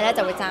如果唔係咧，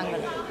就會爭㗎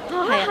啦。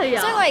係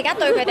啊，所以我而家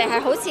對佢哋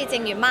係好似正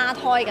如孖胎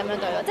咁樣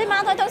對咯，即係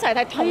孖胎通常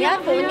係同一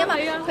款㗎嘛，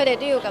佢哋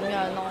都要咁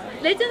樣咯。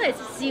你真係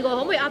試過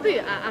可唔可以啊？不如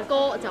阿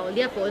哥就呢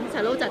一款，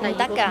細佬就第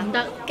二款。唔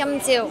得，今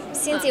朝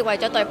先至為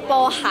咗對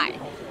波鞋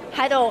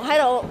喺度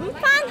唔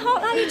返學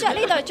啦，要着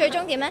呢對，最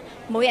終點咧？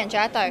每人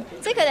着一對，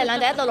即係佢哋兩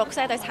對一對綠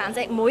色一對橙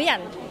色，每人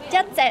一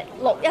隻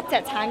綠一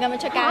隻橙咁樣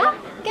出街。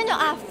跟住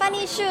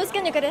funny shoes，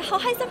 跟住佢哋好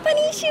開心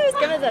funny shoes，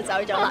 咁樣就走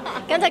咗啦，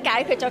咁就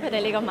解決咗佢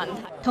哋呢個問題。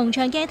同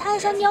場嘅泰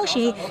森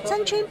Yoshi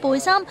身穿背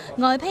心，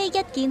外披一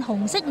件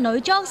紅色女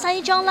裝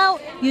西裝褸，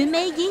完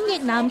美演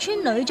繹男穿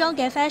女裝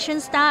嘅 fashion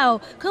style。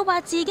佢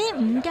話自己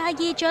唔介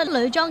意着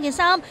女裝嘅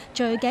衫，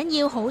最緊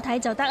要好睇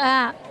就得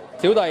啊！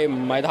小弟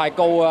唔係太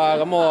高啊，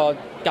咁我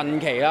近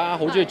期啦，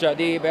好中意着啲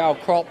比較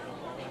crop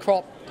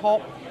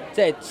top，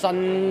 即係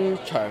身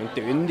長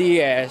短啲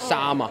嘅衫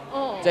啊，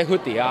即係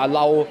hoodie 啊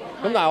褸。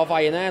咁但係我發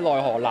現咧，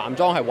奈何男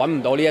裝係揾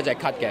唔到呢一隻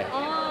cut 嘅，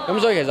咁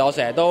所以其實我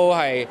成日都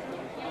係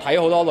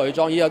睇好多女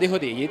裝，有啲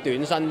hoodie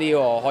短身啲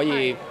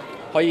喎，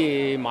可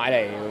以買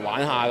嚟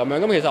玩下咁樣。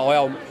咁其實我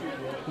又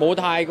冇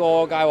太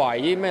過介懷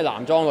啲咩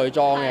男裝女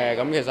裝嘅，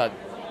咁其實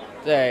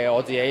即係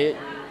我自己。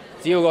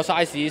只要個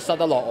size 塞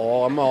得落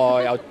我，咁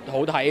我又好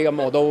睇，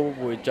咁我都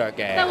會着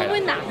嘅。但會唔會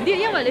難啲？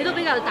因為你都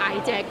比較大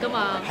隻㗎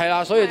嘛。係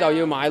啦，所以就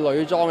要買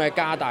女裝嘅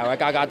加大或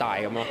者加大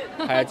咁咯。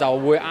係啊，就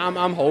會啱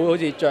啱好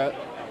似着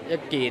一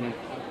件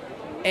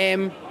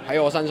M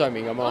喺我身上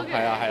面咁咯。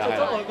係啦。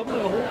咁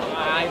佢好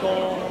大個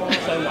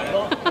上圍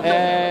咯。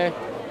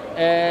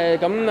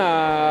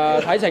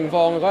咁睇情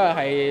況嗰日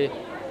係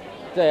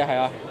即係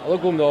啊，我都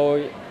估唔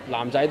到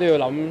男仔都要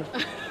諗。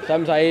使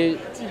唔使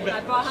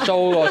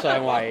租個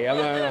上圍咁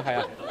樣？係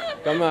啊，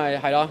咁啊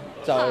係咯，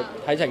就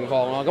睇情況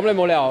咯。咁你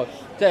冇理由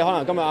即係可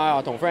能今日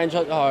同 friend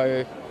出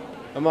去，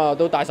咁啊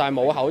都戴晒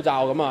帽口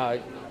罩，咁啊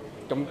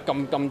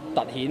咁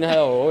突顯喺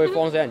度，好似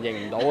慌死人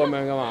認唔到咁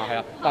樣噶嘛，係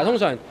啊。但係通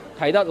常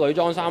睇得女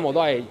裝衫我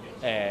都係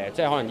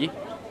即係可能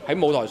喺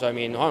舞台上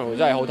面可能會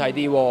真係好睇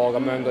啲喎，咁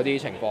樣嗰啲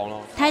情況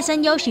咯。泰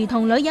森 Yoshi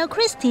同女友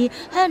Christy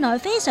向來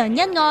非常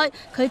恩愛，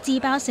佢自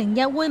爆成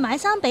日會買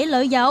衫俾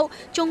女友，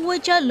仲會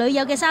着女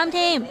友嘅衫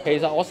添。其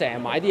實我成日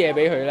買啲嘢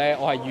俾佢咧，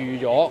我係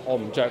預咗我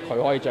唔着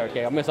佢可以着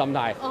嘅咁嘅心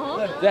態，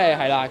即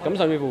係啦。咁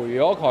甚至乎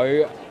如果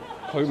佢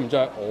唔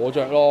着我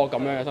着咯咁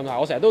樣嘅心態，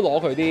我成日都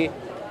攞佢啲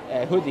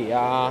hoodie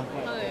啊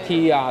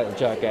T 啊嚟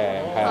着嘅，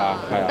係啊。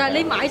但係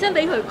你買衫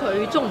俾佢，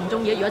佢中唔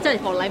中意？如果真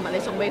係當禮物你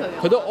送俾佢，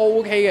佢都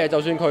OK 嘅，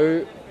就算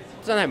佢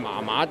真係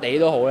麻麻地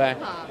都好咧，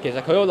其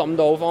實佢都諗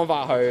到方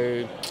法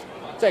去，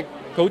即係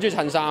佢好中意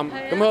襯衫，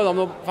咁佢都諗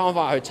到方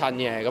法去襯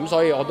嘅，咁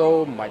所以我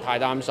都唔係太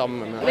擔心咁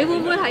樣。你會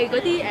唔會係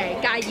嗰啲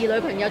介意女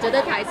朋友着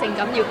得太性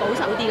感要保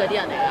守啲嗰啲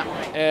人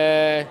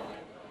嚟㗎？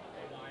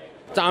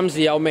暫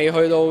時又未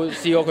去到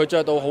試過佢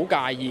着到好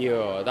介意喎，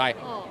但係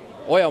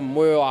我又唔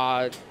會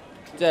話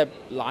即係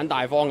懶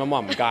大方咁話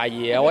唔介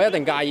意嘅，我一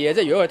定介意嘅。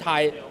即係如果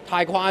佢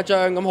太誇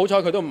張，咁好彩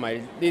佢都唔係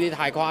呢啲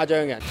太誇張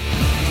嘅人。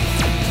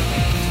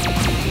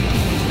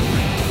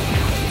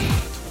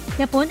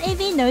日本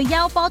AV 女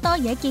優波多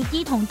野結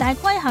衣同大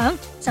龜響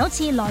首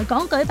次來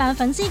港舉辦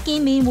粉絲見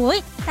面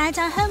會，大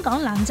讚香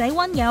港男仔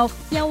溫柔，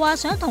又話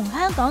想同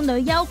香港女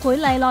優繪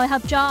麗奈合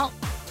作。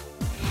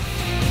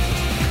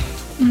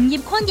吳業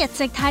坤日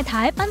籍太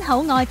太濱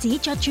口愛子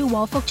着住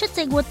和服出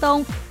席活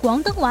動，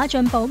廣東話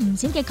進步唔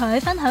少嘅佢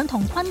分享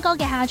同坤哥嘅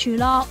下廚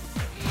樂。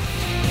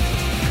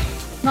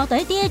樂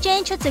隊 Dear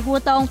Jane 出席活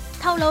動，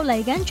透露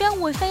嚟緊將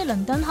會飛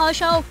倫敦開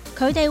show，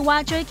 佢哋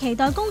話最期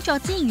待工作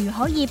之餘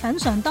可以品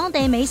嚐當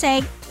地美食。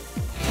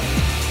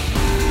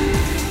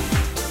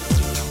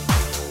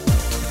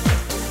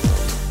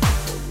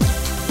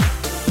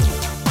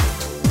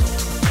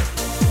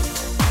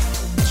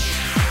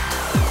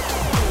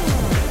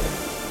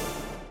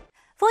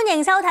歡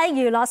迎收睇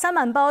娛樂新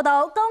聞報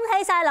道，恭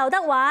喜晒劉德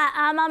華！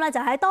啱啱咧就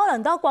喺多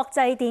倫多國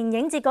際電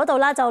影節嗰度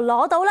啦，就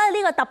攞到咧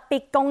呢個特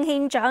別貢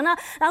獻獎啦。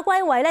嗱，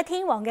歸為咧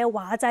天王嘅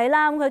華仔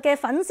啦，咁佢嘅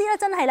粉絲咧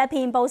真係咧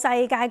遍佈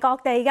世界各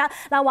地噶。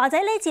嗱，華仔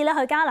呢次咧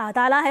去加拿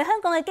大啦，喺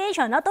香港嘅機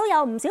場啦都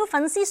有唔少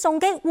粉絲送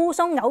機護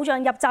送偶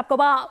像入閘噶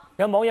噃。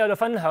有網友就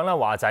分享啦，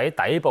華仔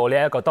抵埗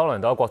呢一個多倫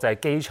多國際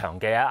機場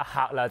嘅一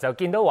刻啦，就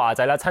見到華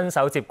仔啦親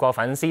手接過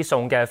粉絲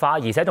送嘅花，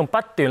而且仲不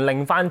斷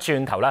擰翻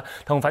轉頭啦，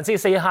同粉絲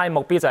say hi，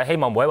 目標就係希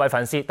望每一位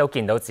粉絲都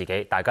見到自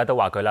己，大家都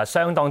話佢啦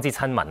相當之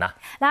親民啊！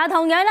嗱，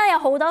同樣咧有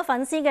好多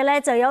粉絲嘅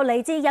咧，就有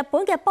嚟自日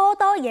本嘅波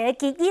多野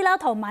結衣啦，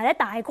同埋咧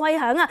大龜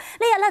響啊！呢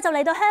日咧就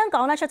嚟到香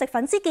港啦，出席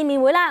粉絲見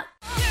面會啦。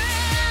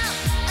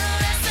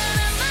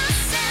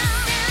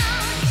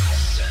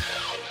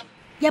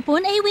日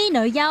本 AV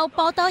女優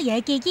波多野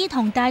結衣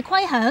同大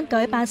龜響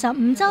舉辦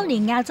15週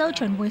年亞洲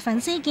巡迴粉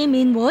絲見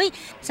面會，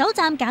首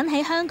站揀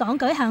喺香港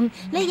舉行。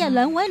呢日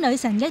兩位女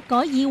神一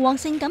改以往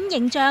性感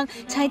形象，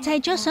齊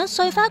着上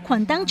碎花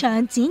裙登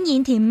場，展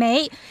現甜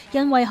美。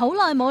因為好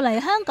耐冇嚟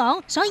香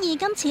港，所以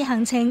今次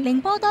行程令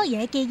波多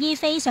野結衣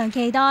非常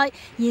期待。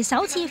而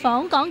首次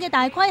訪港嘅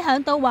大龜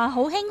響都話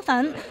好興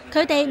奮，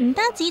佢哋唔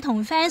單止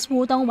同 fans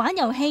互動玩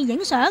遊戲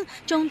影相，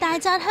仲大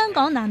讚香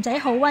港男仔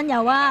好溫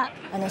柔啊！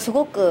す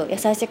ごく優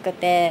しく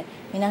て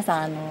皆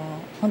さん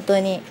本当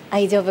に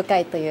愛情深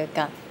いという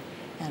か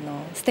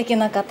素敵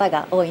な方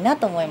が多いな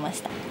と思いま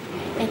した。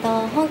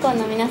香港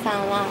の皆さ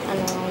んは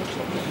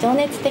情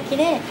熱的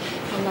で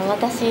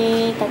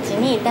私たち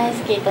に大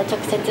好きと直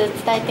接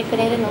伝えてく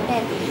れるので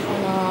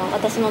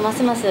私もま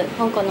すます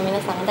香港の皆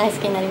さんが大好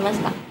きになりまし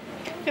た。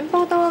咁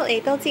波多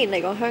你都之前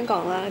嚟過香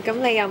港啦，咁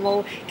你有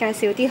冇介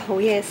紹啲好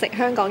嘢食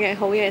香港嘅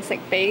好嘢食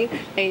俾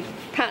你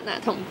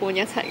partner 同伴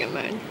一齊咁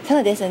樣？そ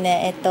うです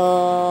ね。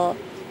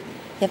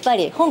やっぱ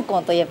り香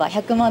港といえば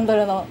100万ド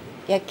ルの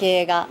夜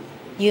景が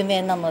有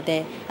名なの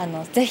で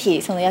ぜ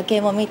ひその夜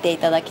景も見てい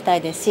ただきた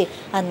いですし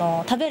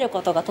食べる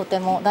ことがとて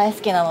も大好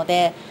きなの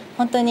で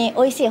本当に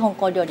美味しい香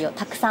港料理を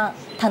たくさん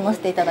堪能し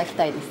ていただき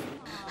たいです。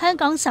香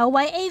港首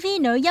位 AV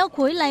女優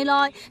繪麗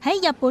奈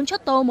喺日本出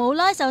道冇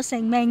耐就成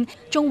名，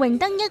仲榮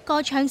登一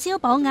個暢銷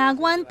榜亞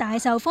軍，大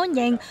受歡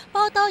迎。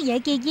波多野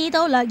結衣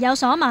都略有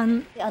所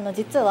聞。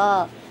実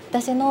は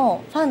私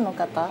のファンの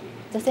方、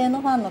女性の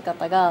ファンの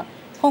方が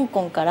香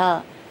港か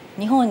ら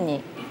日本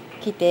に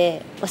来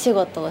てお仕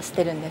事をし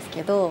てるんです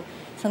けど、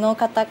その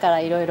方か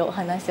らいろいろお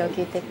話を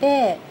聞いて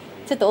て、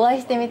ちょっとお会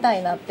いしてみた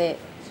いなって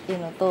いう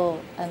のと、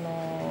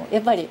や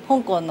っぱり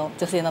香港の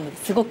女性なので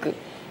すごく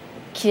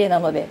綺麗な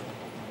ので。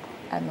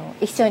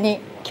一緒に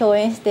共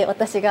演して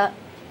私が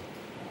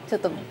ちょっ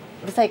と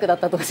不細工だっ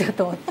たらどうしよう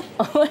と思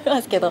い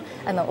ますけど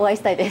お會いし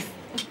たいです。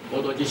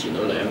波多之前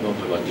都嚟香港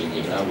拍過電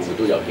影啦，會唔會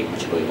都有興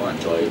趣可能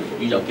再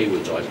於有機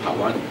會再拍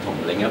翻同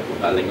另外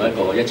一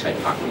個一齊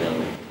拍咁樣？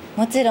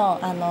もちろん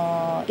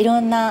いろ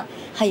んな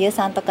俳優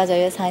さんとか女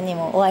優さんに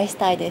もお会いし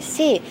たいです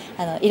し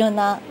いろん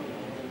な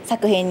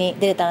作品に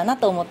出れたらな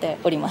と思って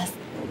おりま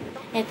す。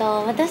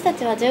私た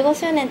ちは15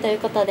周年という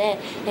ことで、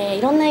い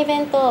ろんなイベ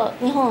ントを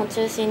日本を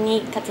中心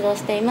に活動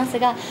しています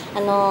が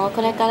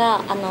これから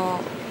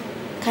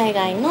海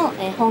外の、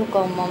香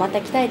港もま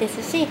た来たいで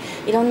すし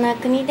いろんな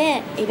国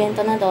でイベン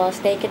トなどを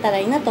していけたら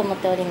いいなと思っ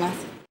ておりま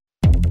す。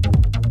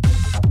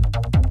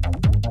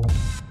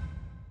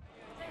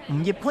吳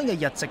業坤嘅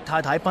日籍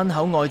太太濱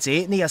口愛子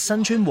呢日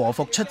身穿和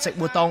服出席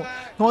活動。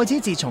愛子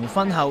自從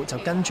婚後就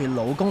跟住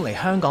老公嚟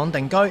香港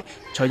定居，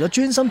除咗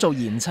專心做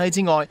賢妻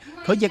之外，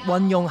佢亦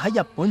運用喺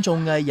日本做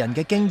藝人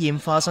嘅經驗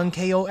化身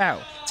KOL，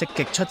 積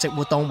極出席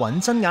活動揾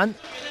真銀。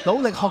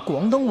努力學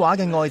廣東話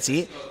嘅愛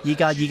子，依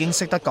家已經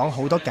識得講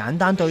好多簡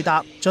單對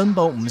答，進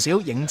步唔少，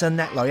認真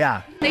叻女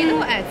啊！你都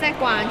即係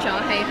慣咗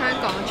喺香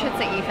港出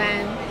席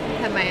event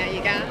係咪啊？而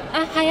家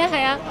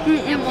係啊，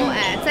有冇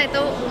即係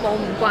都冇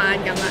唔慣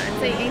咁樣，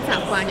即係已經習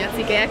慣咗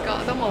自己一個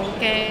都冇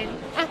驚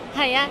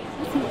係啊，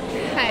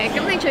係咁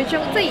你最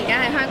終即係而家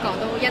喺香港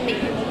都1年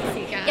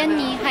時間，1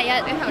年係啊，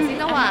你頭先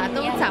都話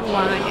都習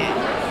慣嘅，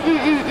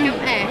咁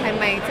係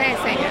咪即係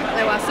成日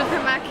你話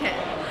supermarket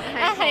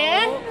係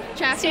啊，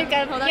最近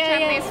好多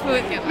Chinese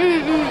food 咁，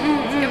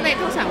咁你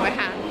通常會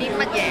行啲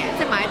乜嘢？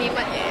即係買啲乜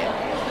嘢？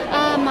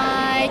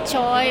買菜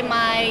買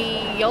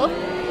肉，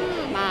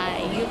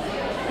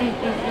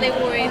你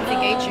會自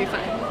己煮飯？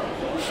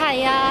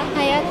係啊，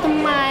同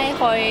埋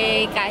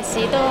去街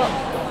市都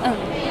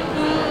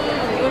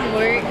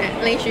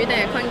你煮定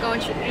係坤哥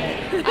煮？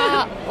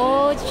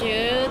我煮，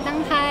但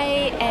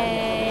係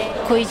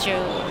佢煮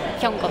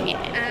香港嘢，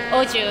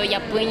我煮日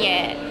本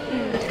嘢。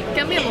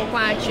咁有冇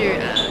掛住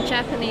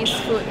Japanese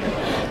food？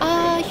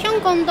香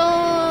港都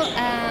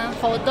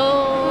好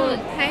多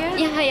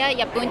係啊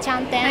日本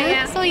餐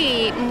廳，所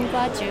以唔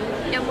掛住。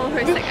有冇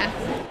去食啊？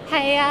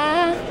係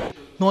啊。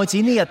愛子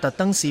呢日特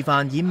登示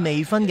範以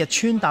未婚嘅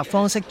穿搭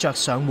方式着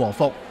上和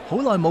服，好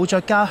耐冇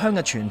着家鄉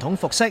嘅傳統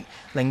服飾，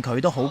令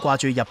佢都好掛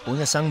住日本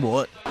嘅生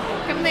活。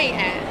咁你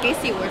幾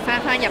時會翻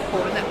日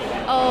本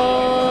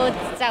啊？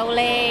就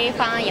嚟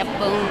翻日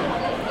本。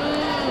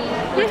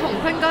會同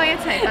坤哥一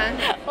齊翻？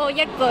我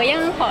一個人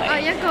去。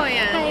一個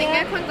人。點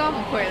解坤哥唔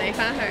陪你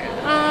翻去？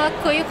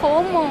佢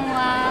好忙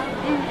啊。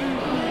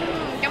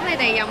咁你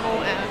哋有冇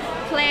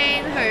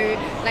plan 去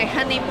嚟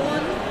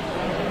honeymoon？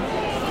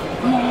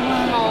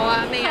冇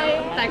啊，未有，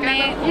大家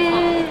都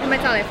係咪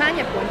就嚟翻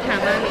日本探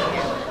媽咪嘅？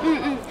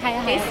係啊。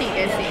幾時嘅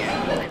事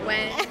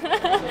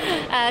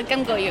啊？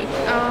今個月。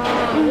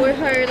會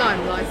去耐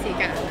唔耐時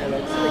間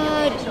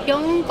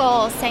2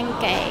個星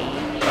期。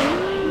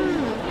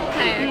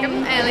係啊，咁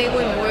你會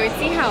唔會之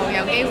後有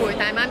機會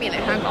帶媽咪嚟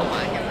香港玩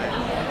咁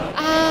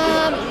樣？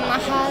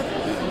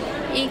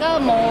而家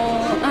冇。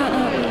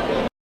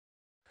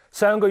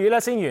上個月咧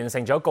先完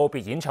成咗告別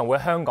演唱會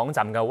香港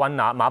站嘅温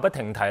拿，馬不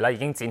停蹄啦，已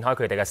經展開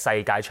佢哋嘅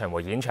世界巡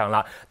迴演唱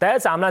啦。第一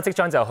站咧即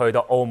將就去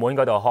到澳門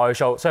嗰度開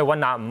show， 所以温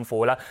拿五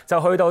虎啦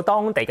就去到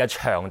當地嘅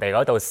場地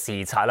嗰度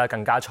視察啦，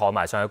更加坐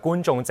埋上去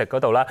觀眾席嗰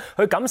度啦，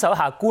去感受一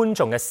下觀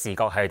眾嘅視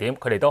覺係點，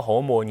佢哋都好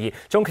滿意，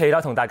仲期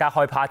待同大家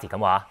開 party 咁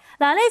話。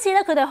嗱，呢次咧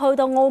佢哋去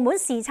到澳門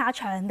視察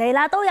場地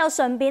啦，都有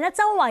順便咧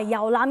周圍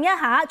遊覽一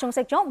下，仲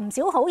食咗唔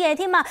少好嘢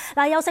添啊！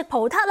嗱，又食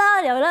葡撻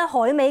啦，又咧海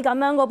味咁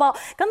樣個噃，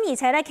咁而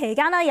且咧期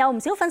間咧有唔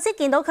少粉絲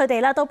見到佢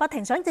哋啦，都不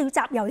停想要集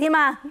郵添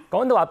啊！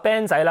講到話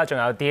band 仔啦，仲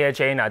有 Dear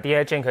Jane 啊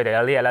 ，Dear Jane 佢哋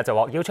呢日咧就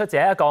獲邀出席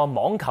一個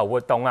網球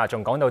活動啊，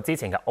仲講到之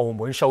前嘅澳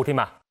門 show 添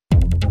啊！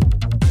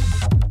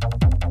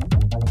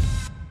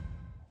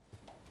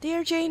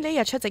 Dear Jane 呢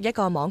日出席一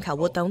個網球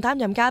活動擔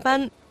任嘉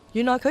賓。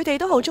原來佢哋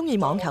都好中意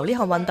網球呢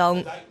項運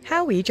動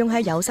 ，Howie 仲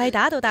係由細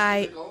打到大，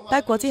不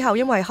過之後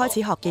因為開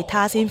始學吉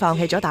他，先放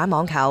棄咗打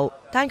網球。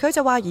但佢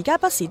就話而家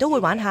不時都會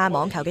玩下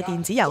網球嘅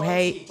電子遊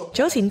戲。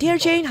早前 Dear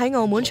Jane 喺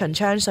澳門巡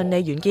唱順利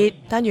完結，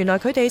但原來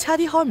佢哋差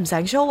啲開唔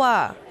成 show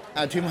啊！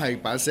阿 Tim 係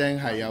把聲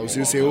係有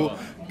少少，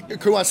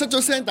佢話失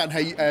咗聲，但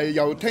係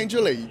又聽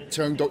出嚟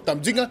唱到，但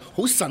唔知點解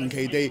好神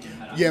奇地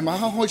夜晚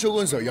黑開 show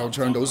嗰陣時候又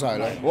唱到晒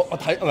咧。我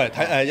睇唔係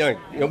睇因為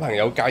有朋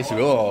友介紹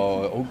一個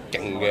好勁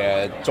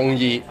嘅中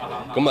醫，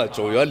咁啊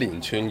做咗一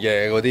連串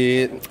嘅嗰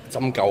啲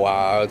針灸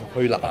啊、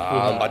推拿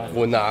啊、物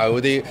罐啊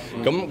嗰啲，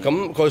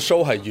咁個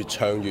show 係越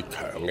唱越強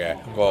嘅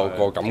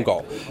個感覺。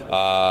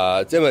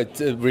因為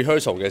即係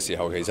rehearsal 嘅時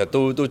候，其實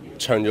都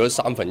唱咗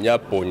1/3一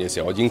半嘅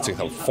時候，我已經直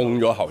頭封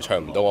咗喉唱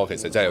唔到，我其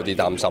實真係有啲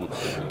擔心。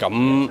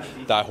咁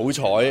但係好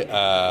彩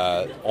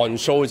on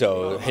show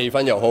就氣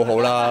氛又好好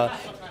啦，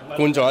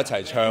觀眾一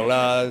齊唱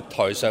啦，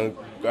台上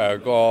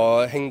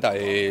個兄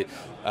弟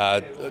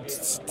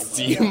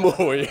姊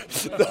妹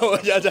都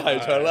一齊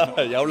唱啦，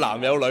有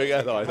男有女嘅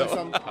台度，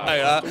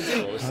係啦。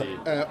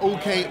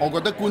OK， 我覺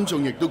得觀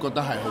眾亦都覺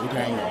得係好聽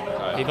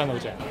嘅，氣氛好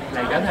正。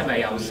嚟緊係咪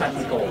有新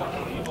歌啊？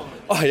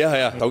係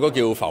啊，首歌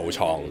叫《浮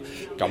床》。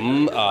咁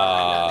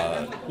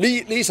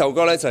呢首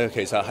歌咧就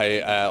其實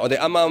係我哋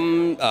啱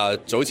啱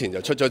早前就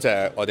出咗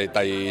隻我哋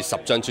第10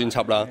張專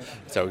輯啦，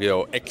就叫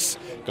做 X。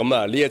咁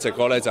呢一隻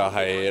歌咧就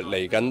係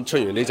嚟緊出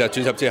完呢隻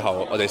專輯之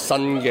後，我哋新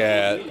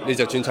嘅呢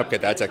隻專輯嘅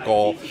第一隻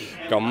歌。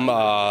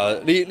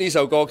咁呢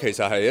首歌其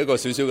實係一個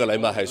小小嘅禮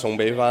物，係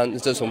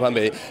送翻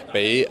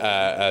俾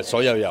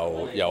所有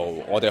由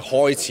我哋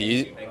開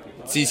始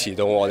支持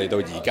到我哋到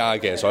而家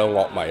嘅所有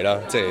樂迷啦，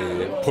即係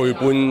陪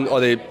伴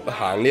我哋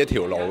行呢一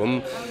條路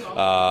咁，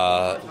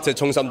即係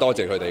衷心多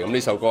謝佢哋。咁呢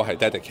首歌係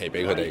dedicate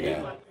俾佢哋嘅。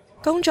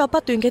工作不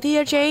斷嘅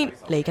Dear Jane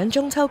嚟緊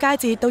中秋佳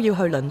節都要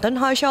去倫敦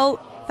開 show，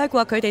不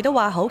過佢哋都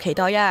話好期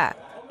待啊！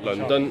倫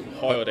敦開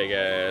我哋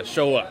嘅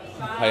show 啊，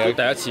係啊，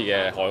第一次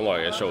嘅海外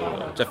嘅 show，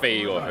 即係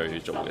飛過去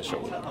做嘅 show。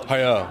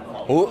係啊，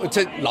好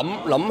即係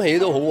諗起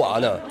都好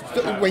玩啊！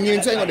永遠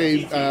即係我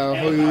哋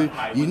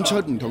去演出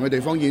唔同嘅地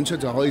方演出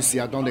就可以試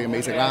下當地嘅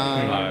美食啦。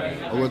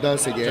我覺得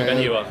食嘢最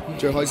緊要啊，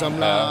最開心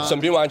啦。順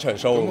便玩場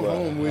show。咁可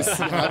能會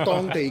試下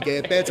當地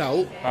嘅啤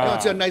酒，因為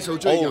知道 Nice 好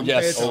中意飲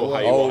啤酒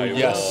啊。咁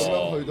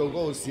樣去到嗰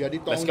度試下啲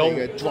當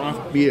地嘅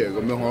draft beer， 咁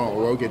樣可能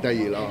我覺得幾得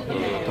意啦。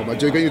同埋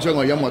最緊要將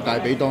我音樂帶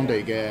俾當地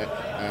嘅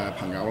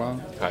朋友啦。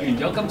完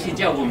咗今次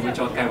之後，會唔會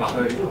再計劃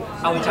去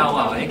歐洲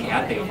啊，或者其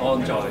他地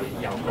方再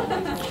有個？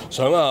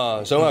想啊！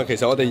其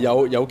實我哋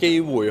有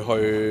機會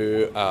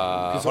去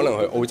可能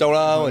去澳洲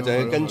啦，或者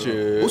跟住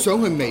好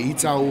想去美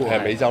洲喎。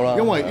係美洲啦，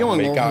因為我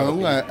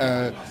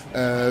響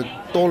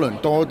多倫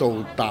多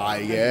度大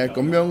嘅，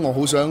咁樣我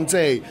好想即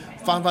係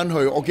翻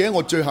去。我記得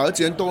我最後一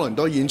次喺多倫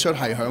多演出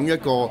係響一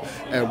個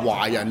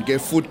華人嘅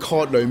food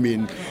court 裏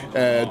面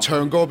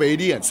唱歌俾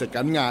啲人食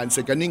緊晏，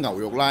食緊啲牛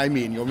肉拉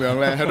麵咁樣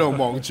咧，喺度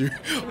望住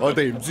我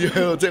哋唔知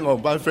喺度，即係我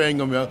同班 friend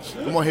咁樣。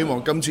咁我希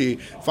望今次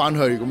翻去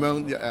咁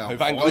樣去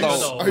翻嗰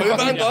度，去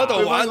翻嗰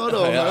度玩，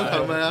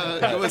係咪啊？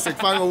咁啊食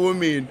翻個碗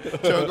麵，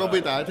唱歌俾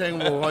大家聽，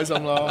咁好開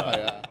心咯，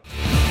係啊！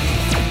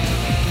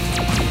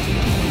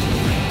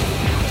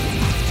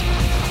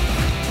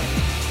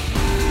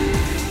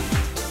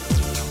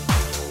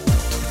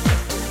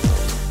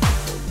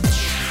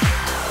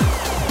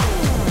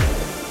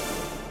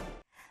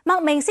麥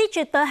明詩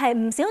絕對係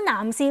唔少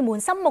男士們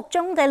心目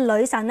中嘅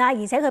女神啊！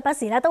而且佢不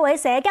時咧都會喺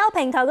社交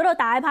平台嗰度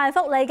大派福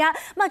利㗎。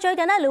咁啊，最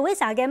近咧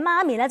Louisa 嘅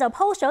媽咪咧就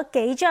post 咗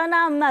幾張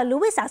啦，咁啊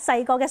Louisa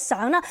細個嘅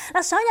相啦。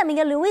嗱，相入面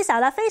嘅 Louisa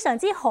啦非常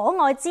之可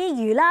愛之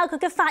餘啦，佢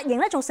嘅髮型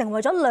咧仲成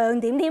為咗亮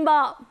點添噃。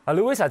啊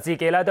Louisa 自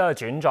己咧都有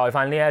轉載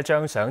翻呢一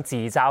張相，自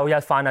嘲一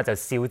番啦，就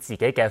笑自己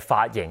嘅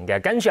髮型嘅。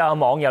跟住有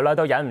網友咧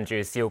都忍唔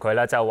住笑佢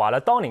啦，就話啦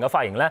當年嘅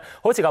髮型咧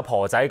好似個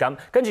婆仔咁。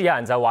跟住有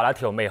人就話啦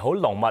條眉好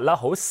濃密啦，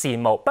好羨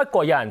慕。不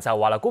過有人就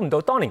話啦，估唔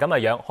到當年咁嘅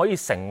樣可以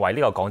成為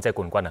呢個港姐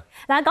冠軍啊！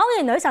嗱，講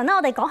完女神啦，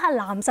我哋講下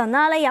男神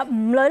啦。呢日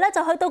吳磊咧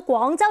就去到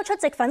廣州出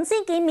席粉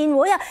絲見面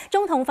會啊，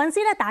仲同粉絲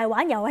咧大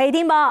玩遊戲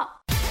添噃。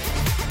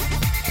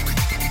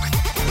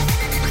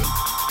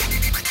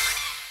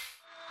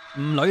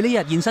吳磊呢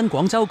日現身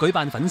廣州舉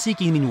辦粉絲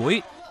見面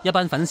會，一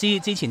班粉絲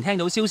之前聽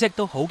到消息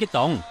都好激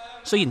動。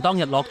雖然當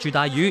日落住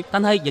大雨，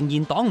但係仍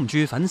然擋唔住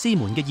粉絲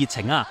們嘅熱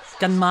情啊！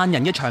近萬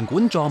人嘅場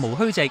館座無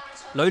虛席，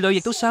磊亦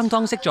都相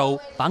當識做，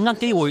把握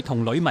機會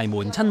同女迷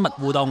們親密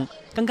互動，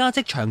更加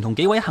即場同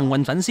幾位幸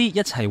運粉絲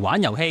一齊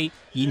玩遊戲，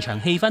現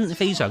場氣氛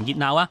非常熱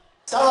鬧啊！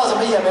想好怎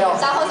麼演沒有？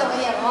想好怎麼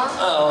演了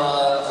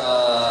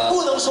嗎？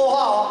不能說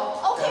話哦。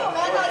OK， 我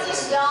們要倒計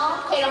時哦，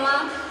可以了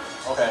嗎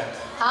 ？OK。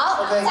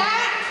好，3、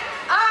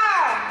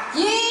2、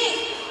1，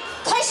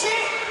開始。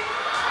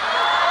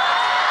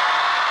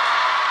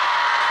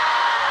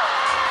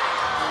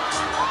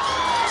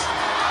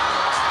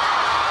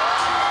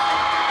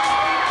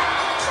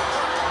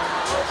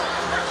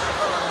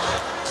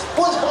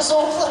不能說，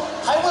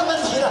還問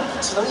問題呢，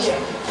只能演。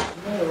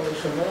那有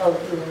什麼要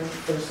跟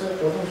粉絲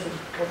活動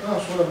我剛剛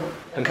說了嗎？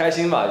很開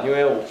心吧，因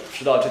為我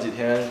知道這幾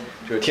天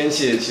就是天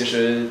氣其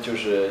實就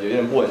是有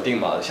點不穩定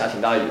嘛，下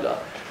挺大雨的。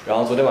然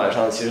後昨天晚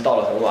上其實到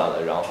了很晚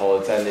了，然後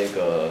在那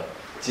個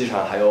機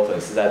場還有粉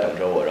絲在等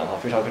着我，然後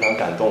非常非常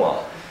感動啊！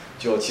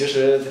就其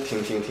實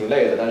挺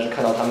累的，但是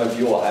看到他們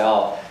比我還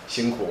要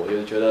辛苦，我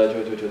就覺得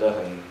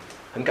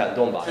很感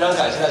動吧。非常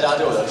感謝大家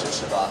對我的支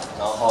持吧，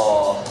然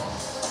後。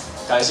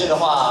感謝的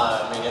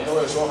話，每年都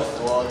會說很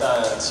多，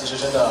但其實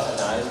真的很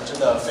難，真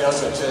的非常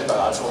準確地表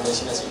達出我內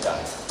心的情感。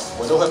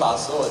我都會把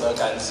所有的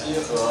感激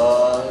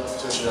和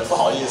就是不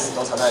好意思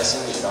都藏在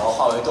心裡，然後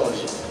化為動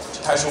力，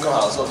去拍出更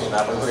好的作品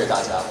來回饋給大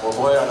家。我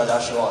不會讓大家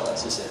失望的，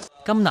謝謝。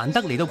咁難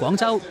得嚟到廣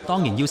州，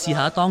當然要試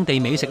下當地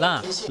美食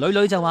啦。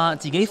磊就話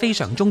自己非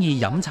常中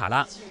意飲茶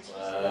啦。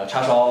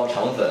叉燒、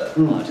腸粉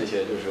啊，這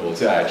些就是我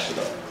最愛吃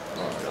的。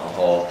然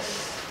後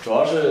主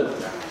要是。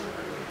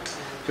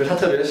就是它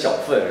特別的小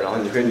份，然後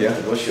你可以點很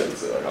多選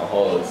擇，然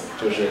後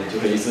就是你就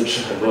可以一次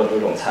吃很多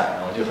種菜，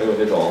然後就很有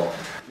那種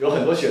有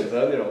很多選擇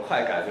的那種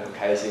快感，就很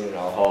開心。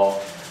然後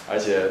而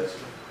且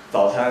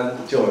早餐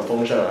就很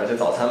豐盛，而且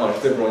早餐嘛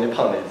是最不容易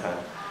胖的一餐。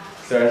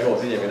雖然說我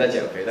最近也沒在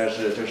減肥，但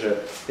是就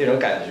是那種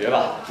感覺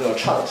吧，那種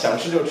想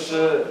吃就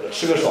吃，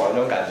吃個爽的那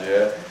種感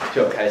覺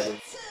就很開心。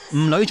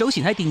吳磊早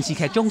前喺電視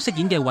劇中飾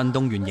演嘅運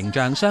動員形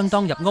象相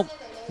當入屋，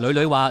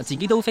磊話自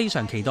己都非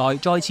常期待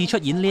再次出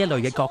演呢一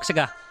類嘅角色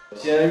啊。首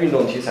先，運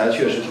動題材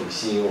確實挺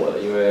吸引我的，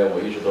因為我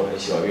一直都很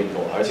喜歡運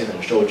動，而且很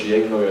受職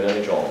業運動員的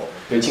那種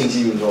對競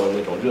技運動的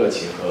那種熱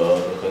情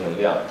和能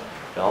量。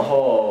然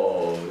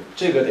後，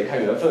這個得看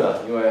緣分啊，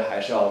因為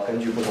還是要根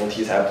據不同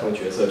題材、不同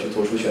角色去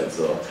做出選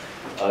擇。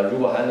如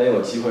果還能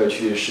有機會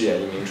去飾演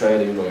一名專業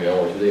的運動員，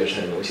我覺得也是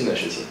很榮幸的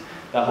事情。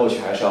但後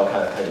續還是要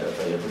看緣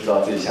分，也不知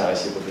道自己下一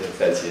期會不會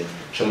再接，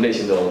什麼類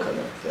型都有可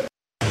能。對。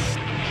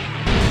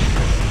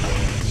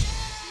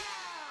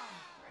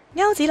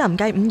歐子林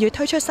繼5月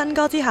推出新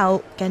歌之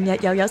後，近日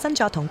又有新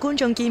作同觀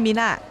眾見面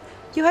啦。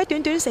要喺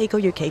短短4個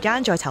月期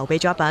間再籌備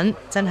作品，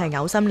真係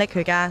嘔心瀝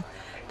血㗎。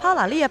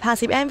Paula 呢日拍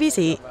攝 MV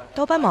時，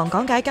都不忘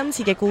講解今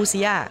次嘅故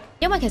事啊。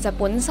因為其實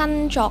本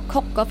身作曲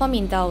嗰方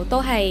面就都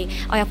係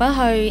我入翻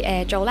去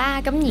做啦，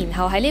咁然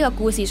後喺呢個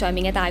故事上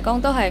面嘅大綱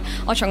都係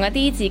我從一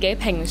啲自己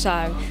平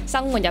常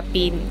生活入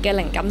邊嘅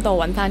靈感度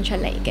揾翻出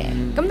嚟嘅。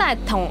咁但係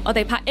同我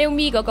哋拍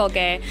MV 嗰個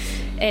嘅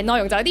內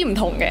容就有啲唔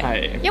同嘅，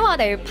因為我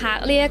哋拍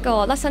呢一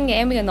個甩身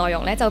嘅 MV 嘅內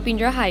容呢，就變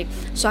咗係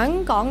想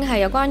講係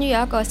有關於有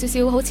一個少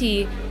少好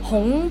似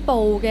恐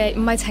怖嘅，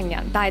唔係情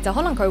人，但係就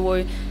可能佢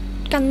會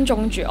跟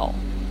蹤住我。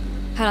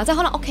係啦，即係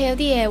可能屋企有啲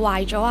嘢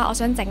壞咗啊，我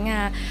想整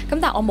啊，咁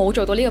但係我冇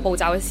做到呢個步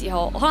驟嘅時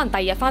候，可能第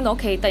二日翻到屋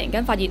企，突然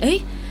間發現，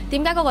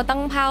點解嗰個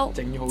燈泡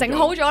整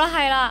好咗啦？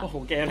係啦，好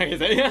驚啊！其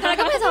實係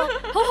咁你就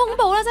好恐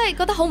怖啦，即係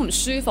覺得好唔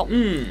舒服。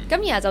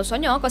咁然後就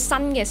想用一個新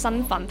嘅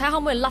身份，睇下可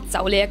唔可以甩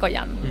走呢一個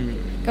人。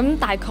咁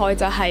大概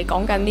就係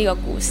講緊呢個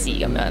故事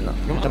咁樣咯。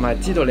咁同埋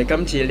知道你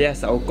今次呢一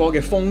首歌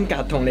嘅風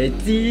格同你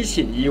之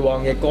前以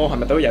往嘅歌係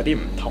咪都有啲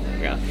唔同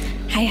㗎？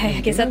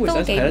係，其實都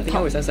幾唔同。點解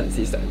會想嘗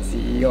試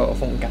呢個風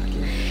格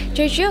嘅？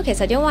最主要其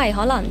實因為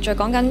可能再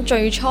講緊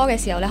最初嘅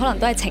時候咧，可能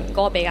都係情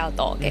歌比較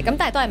多嘅，咁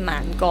但係都係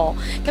慢歌。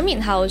咁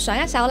然後上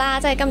一首啦，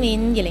即係今年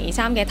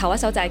2023嘅頭一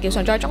首就係叫《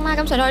常在中》啦。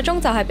咁《常在中》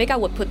就係比較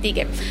活潑啲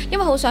嘅，因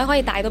為好想可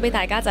以帶到俾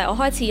大家就係我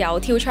開始有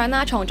跳唱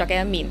啦、創作嘅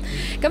一面。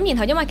咁然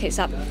後因為其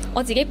實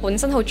我自己本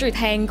身好中意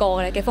聽歌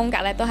嘅風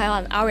格咧，都係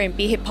可能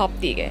R&B、Hip Hop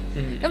啲嘅。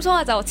咁所以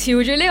我就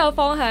朝住呢個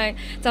方向，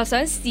就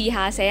想試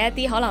下寫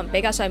一啲可能比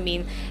較上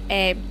面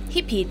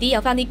hippie 啲，有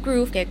翻啲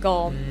groove 嘅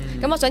歌。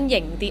咁我想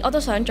型啲，我都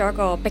想做一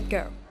個 big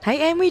girl。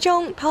喺 MV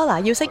中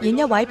 ，Paula 要飾演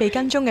一位被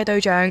跟蹤嘅對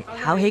象，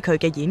考起佢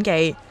嘅演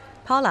技。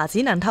Paula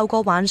只能透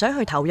過幻想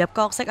去投入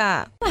角色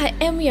啊。因為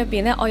喺 MV 入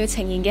邊咧，我要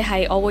呈現嘅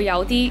係我會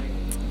有啲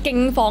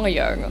驚慌嘅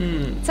樣啊，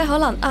即係可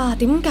能啊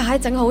點解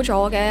整好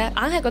咗嘅，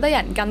硬係覺得有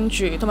人跟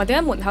住，同埋點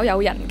解門口有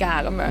人㗎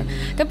咁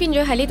樣，咁變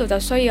咗喺呢度就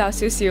需要有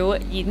少少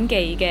演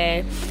技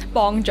嘅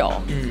幫助，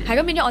係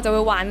咁變咗我就會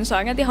幻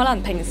想一啲可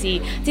能平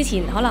時之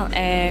前可能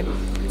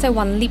即係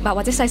混 lift 啊，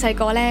或者細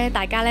個咧，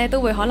大家咧都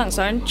會可能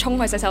想衝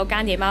去洗手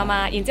間夜媽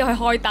媽，然之後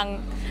去開燈。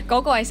嗰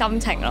個係心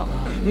情咯。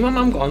咁啱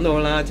啱講到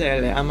啦，即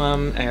係你啱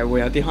啱會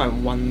有啲可能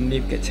混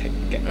lift 嘅情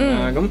景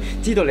啦。咁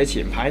知道你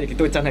前排亦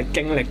都真係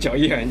經歷咗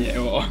呢樣嘢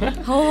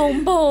喎。好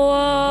恐怖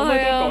啊！可唔可以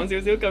講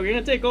少少究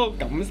竟即係嗰個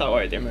感受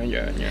係點樣樣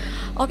嘅？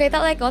我記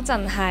得咧嗰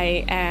陣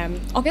係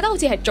我記得好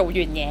似係做完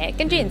嘢，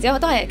跟住然之後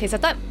都係其實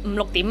都係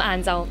5-6點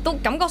晏晝，都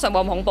感覺上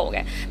冇咁恐怖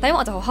嘅。但因為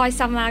我就好開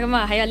心啦，咁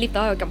啊喺個 lift 度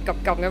喺度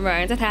撳咁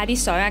樣，即係睇下啲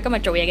相啊，今日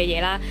做嘢嘅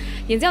嘢啦。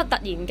然之後突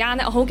然間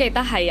咧，我好記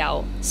得係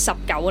由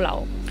19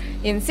樓。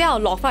然之後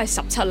落翻去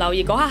17樓，而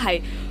嗰刻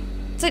係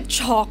即係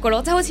挫嘅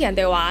咯，即係好似人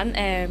哋玩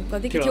嗰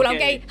啲跳樓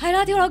機，係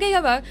啦跳樓機咁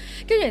樣。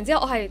跟住然之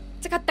後我係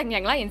即刻定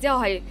型啦，然之後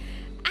係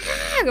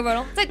咁樣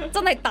咯，即係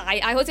真係大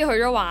嗌，好似去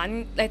咗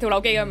玩跳樓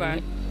機咁樣。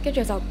跟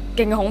住就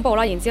勁恐怖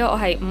啦。然之後我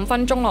係5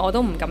分鐘啦，我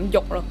都唔敢喐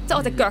咯，即係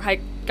我隻腳係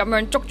咁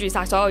樣捉住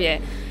晒所有嘢。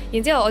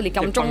然之後我連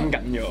撳鐘，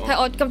係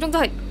我撳鐘都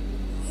係。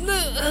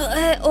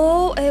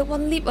混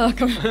lift 啊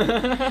咁，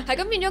係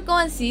咁變咗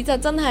嗰陣時就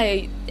真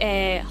係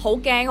好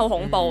驚好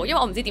恐怖，因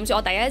為我唔知點算，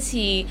我第一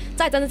次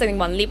真係真正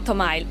混 lift，同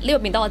埋呢個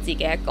變得我自己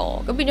一個，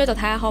咁變咗就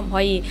睇下可唔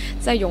可以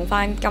即係用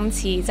翻今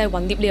次即係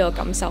混 lift 呢個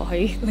感受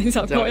喺呢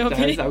首歌入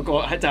邊。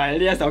就係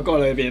呢一首歌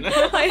裏邊啦。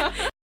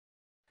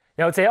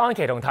由謝安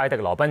琪同泰迪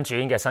羅賓主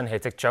演嘅新戲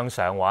即將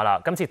上畫啦！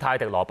今次泰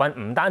迪羅賓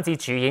唔單止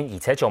主演，而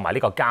且做埋呢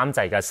個監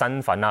製嘅身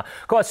份啦。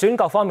佢話選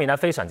角方面咧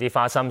非常之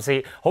花心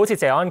思，好似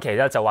謝安琪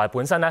咧就話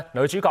本身咧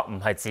女主角唔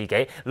係自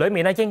己，裡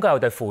面咧應該有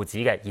對父子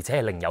嘅，而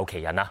且係另有其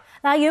人啊！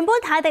嗱，原本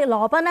泰迪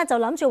羅賓咧就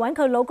諗住揾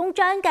佢老公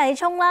張繼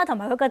聰啦，同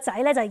埋佢個仔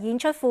咧就演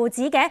出父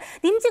子嘅，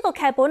點知個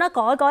劇本咧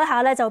改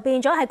下咧就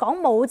變咗係講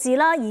母子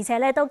啦，而且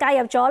咧都加入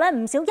咗咧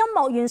唔少音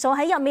樂元素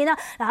喺入面啊！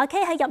嗱，阿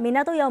K 喺入面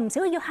咧都有唔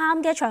少要喊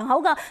嘅場口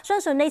噶，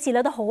相信呢次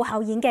咧都好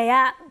考演技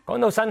啊！講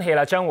到新戲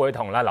啦，將會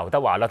同劉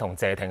德華啦同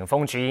謝霆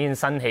鋒主演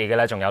新戲嘅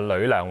咧，仲有呂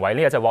良偉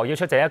呢日就獲邀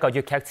出席一個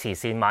粵劇慈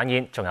善晚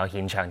宴，仲有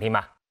現場添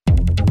啊！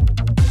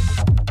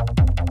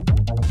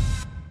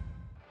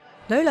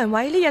呂良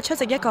偉呢日出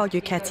席一個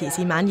粵劇慈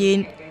善晚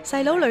宴，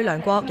細佬呂良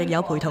國亦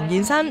有陪同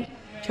現身。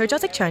除咗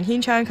即場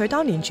獻唱佢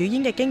當年主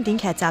演嘅經典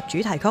劇集主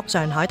題曲《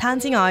上海灘》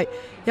之外，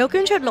又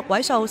捐出6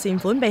位數善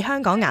款俾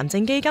香港癌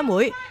症基金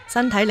會，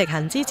身體力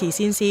行支持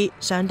善事，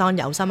相當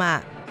有心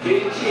啊！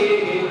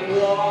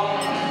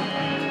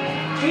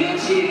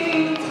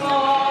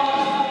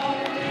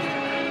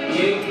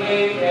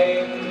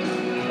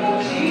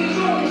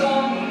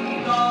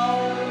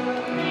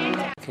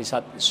其實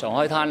上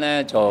海灘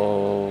呢就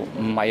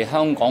唔係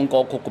香港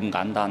歌曲咁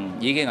簡單，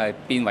已經係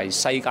變為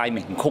世界名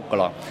曲㗎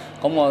啦。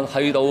咁我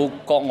去到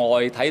國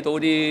外睇到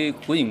啲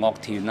管弦樂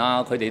團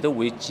啊，佢哋都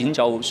會演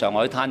奏上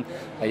海灘，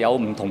係有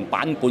唔同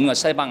版本嘅，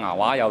西班牙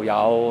話又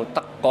有，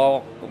德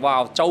國，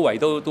哇，周圍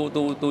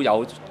都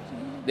有。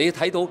你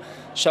睇到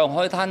上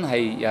海灘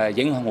係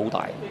影響好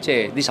大，即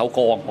係呢首歌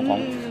我講。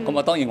咁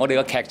啊當然我哋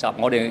嘅劇集，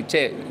我哋即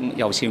係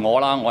尤其我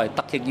啦，我係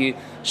得益於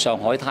上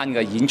海灘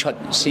嘅演出，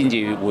先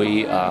至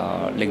會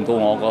令到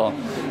我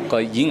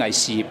個演藝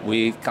事業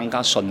會更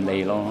加順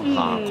利咯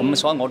嚇。咁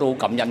所以我都好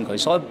感恩佢，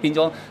所以變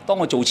咗當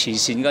我做慈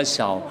善嘅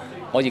時候，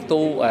我亦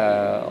都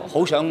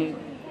好想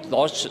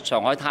攞上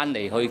海灘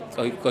嚟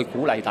去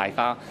鼓勵大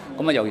家，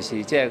咁啊尤其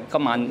是即係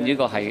今晚呢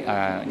個係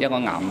一個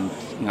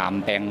癌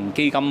病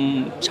基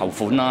金籌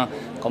款啦，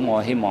咁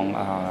我希望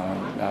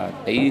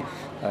俾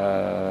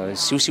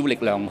少少力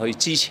量去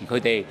支持佢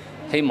哋，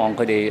希望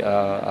佢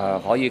哋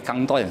可以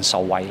更多人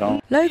受惠咯。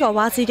呂哥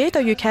話自己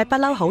對粵劇不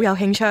嬲好有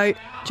興趣，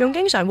仲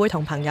經常會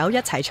同朋友一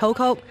齊操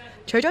曲。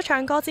除咗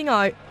唱歌之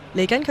外，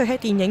嚟緊佢喺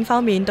電影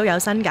方面都有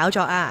新搞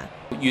作啊！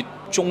月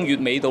中月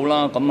尾到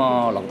啦，咁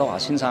啊劉德華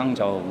先生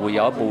就會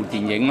有一部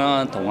電影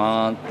啦，同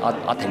阿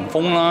霆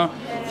鋒啦，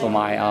同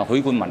埋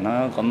許冠文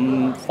啦，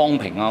咁方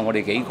平啊，我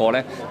哋幾個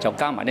咧就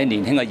加埋啲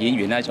年輕嘅演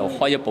員咧，就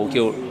開一部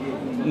叫《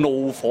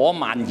怒火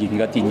蔓延》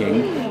嘅電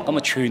影，咁啊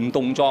全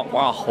動作，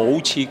哇好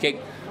刺激，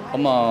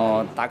咁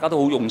啊大家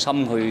都好用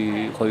心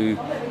去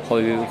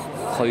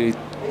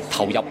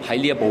投入喺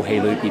呢一部戲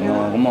裏邊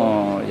咯，咁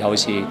啊尤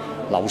其是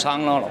劉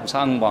生啦，劉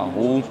生話好，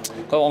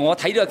佢話我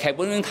睇呢個劇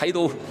本已經睇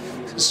到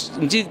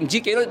唔知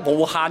幾多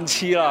無限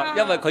次啦，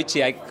因為佢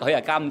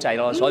係監製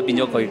咯，所以變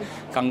咗佢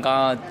更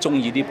加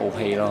中意呢部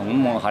戲咯。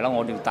咁我係啦，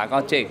我哋大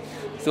家即係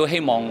都希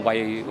望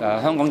為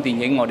香港電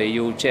影，我哋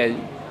要即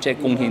係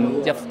貢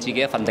獻自己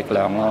一份力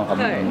量咯。咁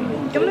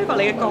呢個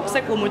你嘅角色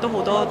會唔會都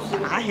好多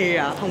打戲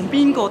啊？同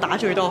邊個打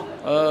最多？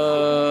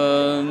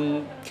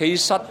其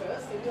實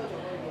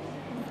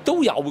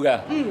都有嘅，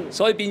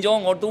所以變咗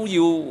我都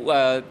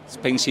要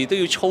平時都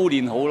要操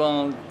練好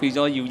啦，變咗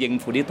要應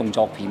付啲動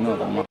作片咯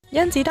咁啊。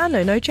甄子丹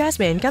囡囡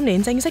Jasmine 今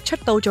年正式出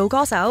道做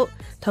歌手，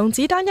同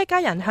子丹一家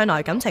人向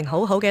來感情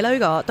好好嘅女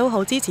個都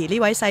好支持呢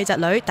位細侄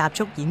女踏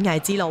足演藝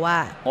之路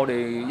啊！我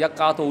哋一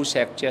家都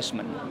錫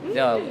Jasmine，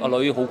 因為個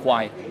女好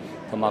乖，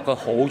同埋佢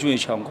好中意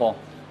唱歌。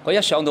佢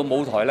一上到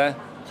舞台呢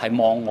係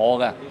望我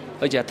嘅，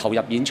佢就係投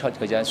入演出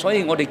嘅啫。所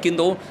以我哋見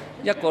到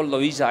一個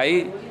女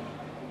仔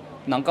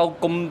能夠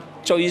咁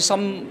醉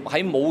心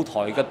喺舞台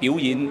嘅表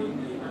演，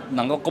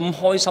能夠咁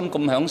開心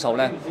咁享受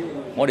呢，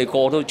我哋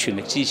個個都全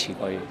力支持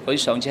佢。佢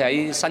上次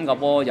喺新加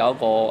坡有一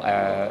個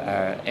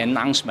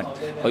announcement，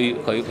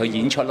 佢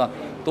演出啦，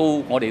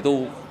我哋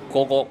都個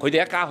佢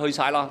哋一家去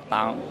晒啦。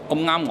但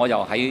咁啱我又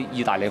喺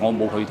意大利，我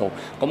冇去到。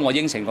咁我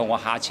應承過，我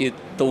下次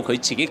到佢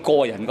自己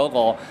個人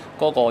嗰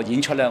個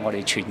演出呢，我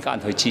哋全家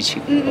人去支持。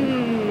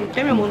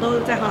咁有冇都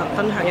即係可能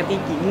分享一啲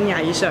演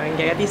藝上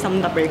嘅一啲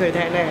心得俾佢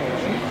聽呢？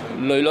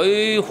囡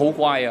囡好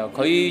乖啊！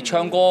佢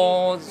唱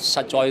歌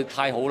實在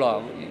太好啦，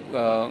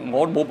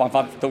我都冇辦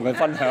法同佢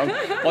分享，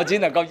我只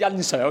能夠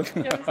欣賞。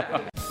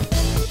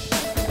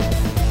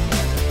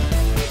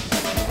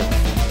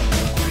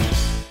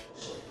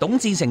董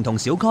志成同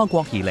小哥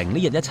郭怡玲呢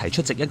日一齊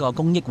出席一個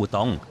公益活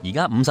動。而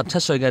家57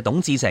歲嘅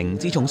董志成，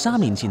自從3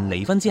年前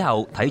離婚之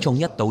後，體重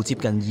一度接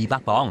近200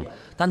磅。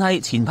但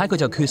係前排佢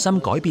就決心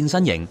改變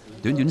身形，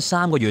短短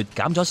3個月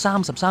減咗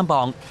33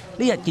磅。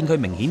呢日見佢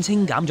明顯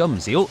清減咗唔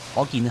少，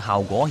可見效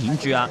果顯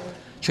著啊！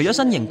除咗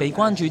身形被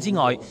關注之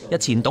外，日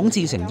前董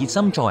志成熱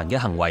心助人嘅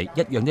行為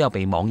一樣都有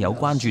被網友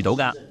關注到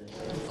㗎。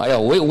哎呀，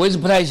我一直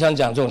不太想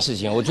講這種事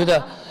情，我覺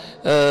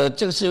得，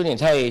這個事有點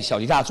太小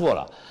題大做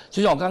了。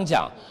就像我剛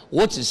剛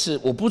講，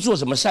我不做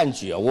什麼善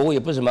舉啊，我也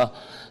不是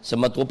什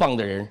麼多棒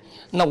的人。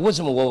那為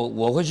什麼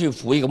我會去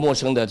扶一個陌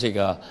生的這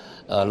個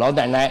老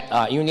奶奶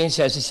啊？因為那天實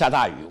在是下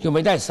大雨，就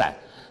沒帶傘。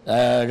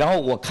然後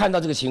我看到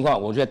這個情況，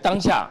我覺得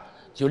當下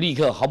就立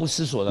刻毫不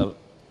思索的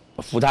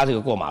扶她這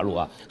個過馬路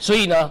啊。所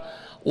以呢，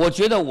我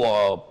覺得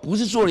我不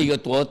是做了一個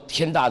多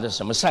天大的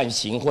什麼善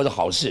行或者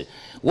好事，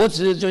我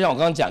只是就像我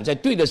剛剛講，在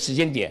對的時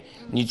間點，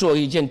你做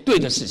一件對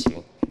的事情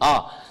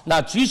啊。那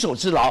舉手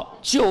之勞，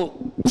就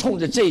衝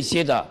着這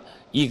些的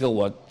一個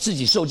我自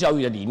己受教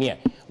育的理念，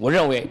我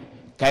認為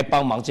該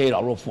幫忙這些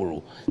老弱婦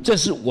孺，這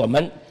是我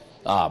們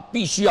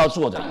必須要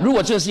做的。如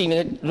果這個事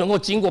情能夠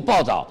經過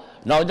報道，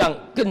然後讓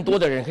更多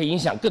的人可以影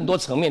響更多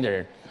層面的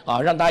人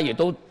讓大家也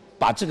都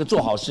把這個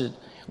做好事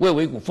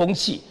為一股風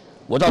氣，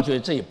我倒覺得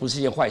這也不是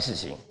一件壞事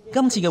情。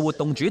今次嘅活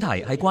動主題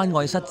係關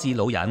愛失智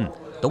老人。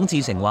董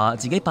志成話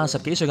自己80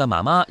幾歲嘅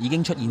媽媽已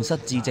經出現失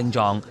智症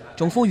狀，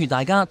仲呼籲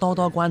大家多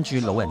多關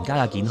注老人家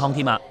嘅健康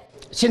添啊！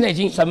現在已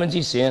經1/3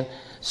時間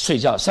睡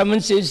覺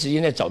，1/3時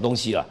間在找東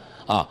西了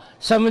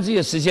，1/3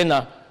的時間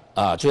呢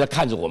就在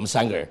看着我們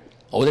3個人。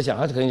我在想，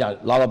他可能講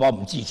牢牢把我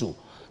們記住，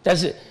但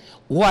是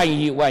萬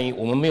一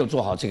我們沒有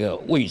做好這個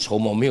未雨綢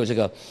繆，沒有這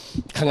個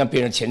看看別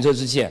人前車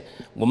之鑑，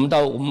我們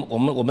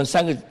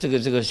3個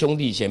這個兄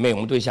弟姐妹，我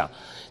們對象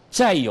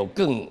再有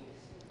更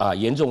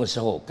嚴重的時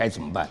候該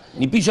怎麼辦？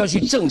你必須要去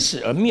正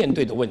視而面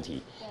對的問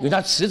題，因為他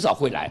遲早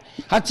會來，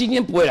他今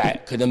年不會來，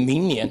可能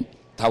明年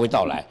他會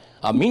到來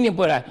明年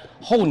不會來，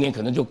後年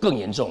可能就更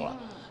嚴重了。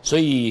所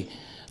以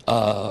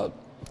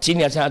今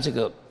年參加這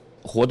個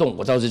活動，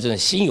我倒是真的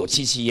心有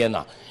戚戚焉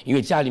因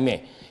為家裡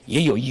面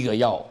也有一個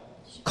要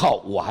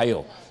靠我還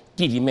有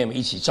弟弟妹妹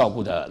一起照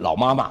顧的老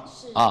媽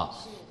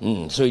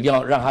媽所以一定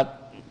要讓他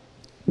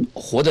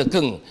活得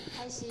更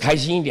開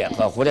心一點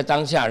活在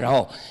當下，然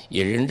後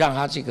也能讓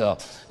他這個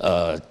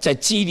在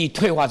記憶力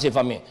退化這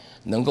方面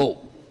能夠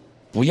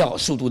不要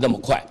速度那麼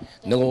快，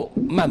能夠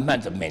慢慢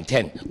的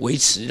maintain 維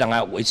持，讓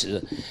他維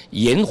持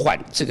延緩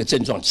這個症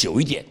狀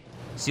久一點。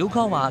小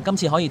哥話今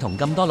次可以同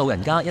咁多老人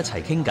家一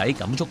齊傾偈，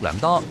感觸良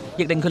多，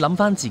亦令佢諗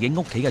翻自己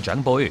屋企嘅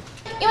長輩。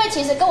因為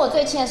其實跟我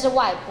最親的是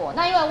外婆，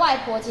那因為外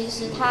婆其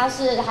實她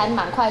是還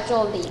蠻快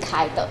就離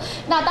開的，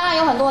那當然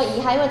有很多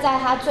遺憾，因為在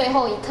她最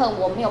後一刻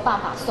我沒有辦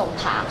法送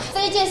她，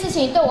這一件事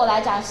情對我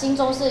來講心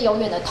中是永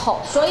遠的痛，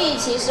所以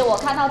其實我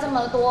看到這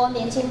麼多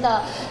年輕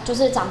的就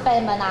是長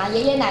輩們爺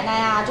爺奶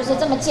奶就是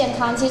這麼健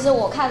康，其實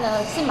我看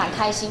了是蠻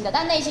開心的，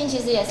但內心其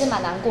實也是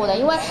蠻難過的，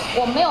因為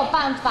我沒有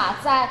辦法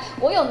在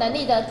我有能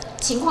力的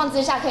情况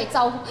之下，可以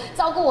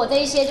照顾我这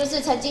一些就是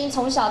曾经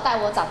从小带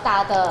我长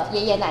大的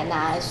爷爷奶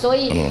奶，所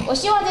以我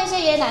希望这些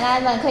爷爷奶奶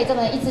们可以这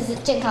么一直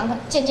健康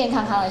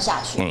的下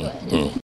去。对。